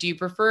 Like, do you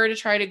prefer to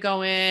try to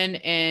go in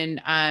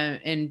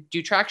and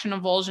do traction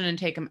avulsion and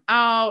take them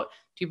out?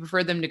 Do you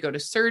prefer them to go to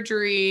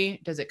surgery?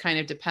 Does it kind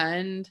of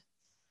depend?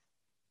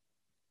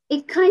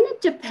 It kind of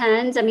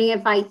depends. I mean,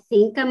 if I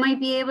think I might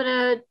be able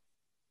to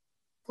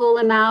pull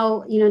them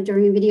out,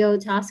 during a video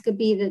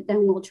otoscopy,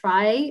 then we'll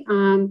try.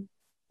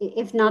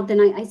 If not, then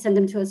I send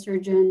them to a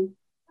surgeon.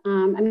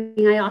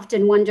 I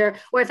often wonder,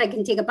 or if I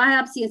can take a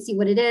biopsy and see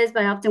what it is,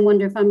 but I often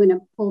wonder if I'm going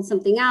to pull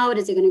something out,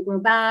 is it going to grow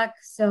back?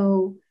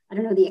 So I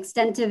don't know the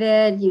extent of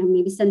it,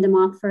 maybe send them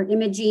off for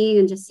imaging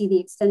and just see the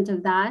extent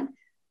of that.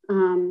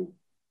 So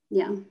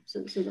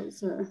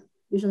those are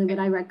usually what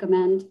I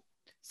recommend.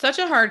 Such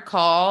a hard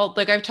call.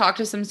 Like I've talked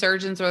to some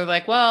surgeons where they're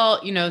like, well,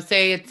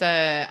 say it's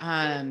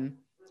a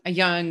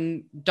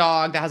young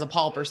dog that has a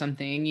polyp or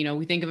something,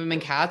 we think of them in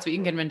cats, but you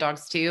can get them in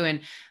dogs too.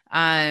 And,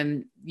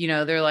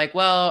 they're like,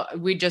 well,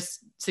 we just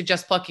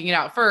suggest plucking it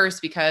out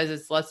first because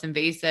it's less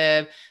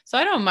invasive. So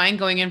I don't mind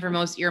going in for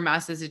most ear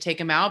masses to take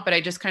them out, but I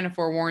just kind of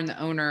forewarn the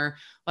owner,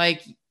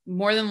 like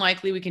more than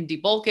likely we can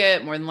debulk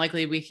it. More than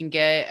likely we can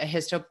get a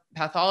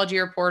histopathology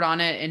report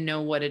on it and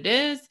know what it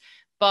is.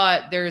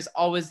 But there's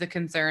always the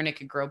concern it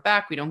could grow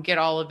back. We don't get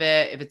all of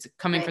it. If it's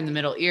coming from the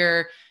middle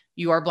ear,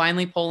 you are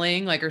blindly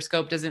pulling, like our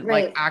scope doesn't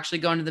like actually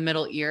go into the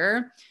middle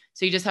ear.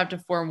 So you just have to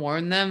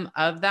forewarn them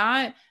of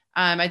that.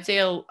 I'd say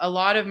a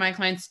lot of my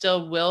clients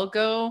still will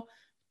go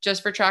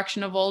just for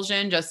traction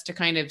avulsion, just to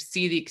kind of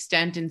see the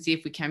extent and see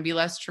if we can be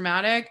less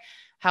traumatic.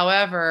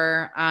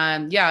 However,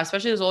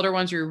 especially those older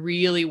ones, you're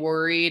really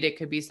worried it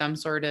could be some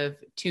sort of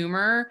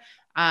tumor.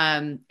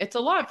 It's a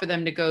lot for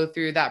them to go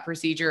through that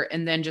procedure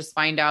and then just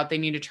find out they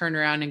need to turn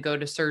around and go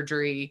to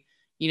surgery,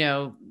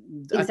 a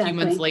few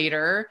months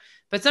later.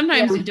 But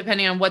sometimes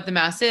depending on what the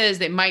mass is,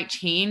 they might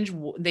change.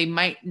 They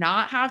might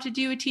not have to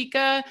do a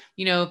TICA,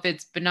 if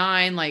it's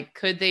benign, like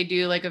could they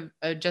do like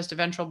a just a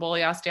ventral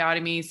bolli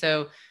osteotomy?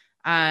 So,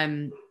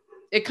 I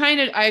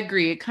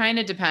agree. It kind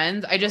of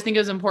depends. I just think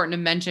it was important to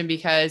mention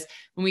because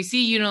when we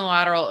see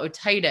unilateral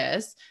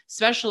otitis,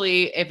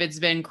 especially if it's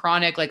been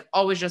chronic, like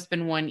always just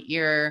been one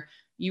ear,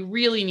 you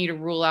really need to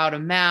rule out a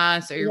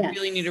mass or you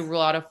really need to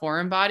rule out a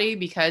foreign body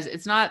because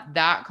it's not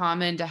that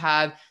common to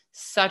have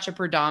such a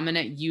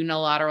predominant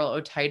unilateral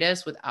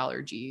otitis with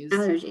allergies.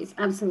 Allergies.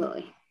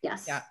 Absolutely.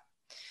 Yes.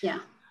 Yeah.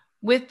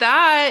 With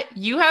that,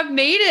 you have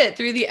made it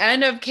through the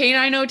end of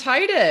canine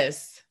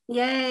otitis.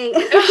 Yay.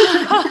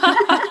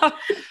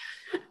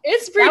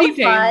 It's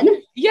pretty fun.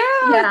 Yeah,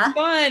 it's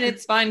fun.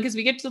 It's fun because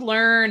we get to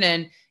learn.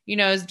 And,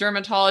 as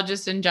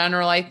dermatologists in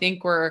general, I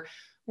think we're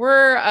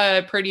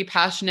a pretty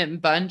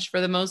passionate bunch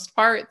for the most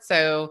part.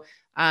 So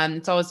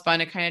it's always fun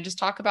to kind of just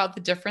talk about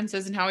the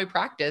differences in how we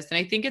practice. And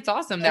I think it's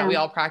awesome that we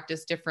all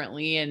practice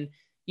differently. And,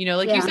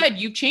 you said,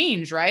 you've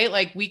changed, right?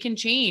 Like we can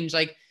change.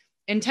 Like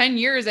in 10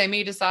 years, I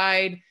may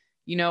decide,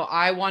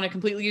 I want to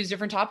completely use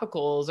different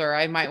topicals or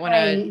I might want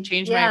to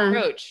change my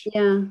approach.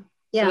 Yeah.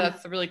 So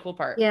that's the really cool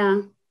part.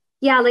 Yeah.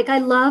 Yeah. Like I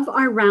love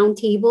our round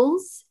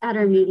tables at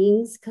our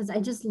meetings because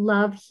I just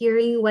love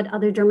hearing what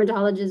other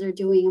dermatologists are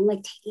doing. I'm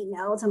like taking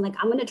notes. I'm like,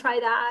 I'm going to try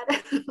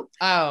that.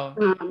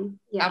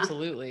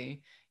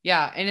 Absolutely.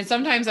 Yeah. And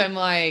sometimes I'm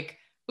like,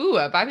 ooh,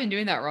 have I been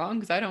doing that wrong?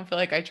 Because I don't feel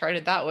like I tried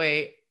it that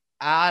way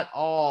at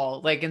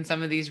all. Like in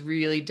some of these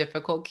really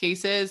difficult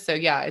cases. So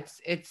yeah,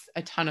 it's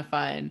a ton of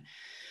fun.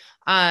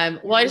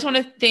 Well, I just want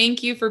to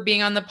thank you for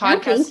being on the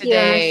podcast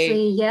today.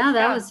 Ashley. Yeah,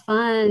 that was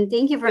fun.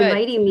 Thank you for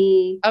inviting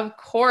me. Of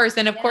course.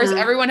 And of course,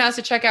 everyone has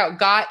to check out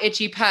Got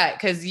Itchy Pet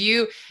because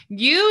you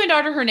and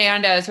Dr.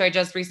 Hernandez, who I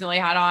just recently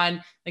had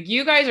on, like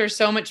you guys are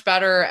so much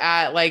better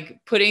at like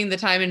putting the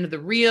time into the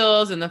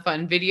reels and the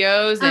fun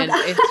videos. And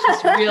it's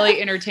just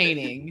really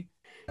entertaining.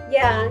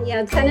 Yeah.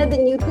 It's kind of the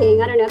new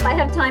thing. I don't know. If I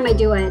have time, I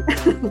do it.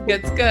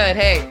 It's good.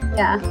 Hey,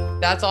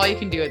 that's all you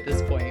can do at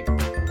this point.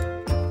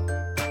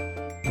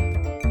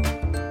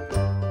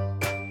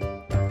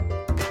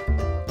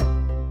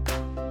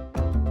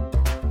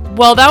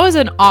 Well, that was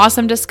an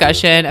awesome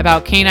discussion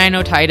about canine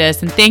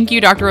otitis. And thank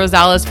you, Dr.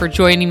 Rosales, for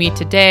joining me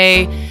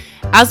today.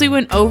 As we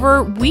went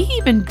over, we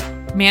even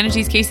manage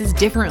these cases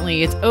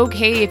differently. It's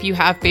okay if you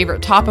have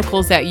favorite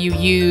topicals that you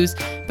use,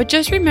 but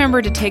just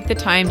remember to take the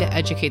time to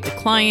educate the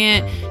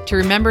client, to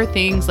remember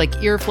things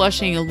like ear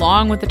flushing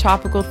along with the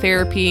topical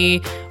therapy,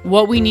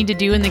 what we need to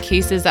do in the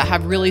cases that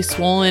have really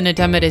swollen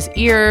edematous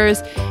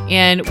ears,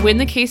 and when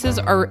the cases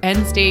are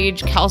end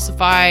stage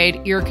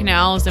calcified ear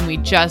canals, and we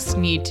just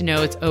need to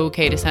know it's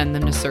okay to send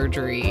them to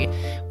surgery.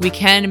 We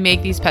can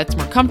make these pets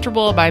more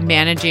comfortable by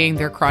managing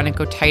their chronic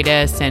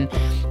otitis. And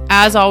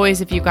as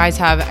always, if you guys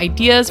have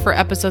ideas for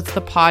episodes of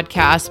the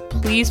podcast,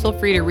 please feel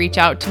free to reach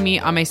out to me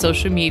on my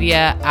social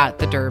media at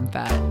The Derm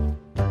Vet.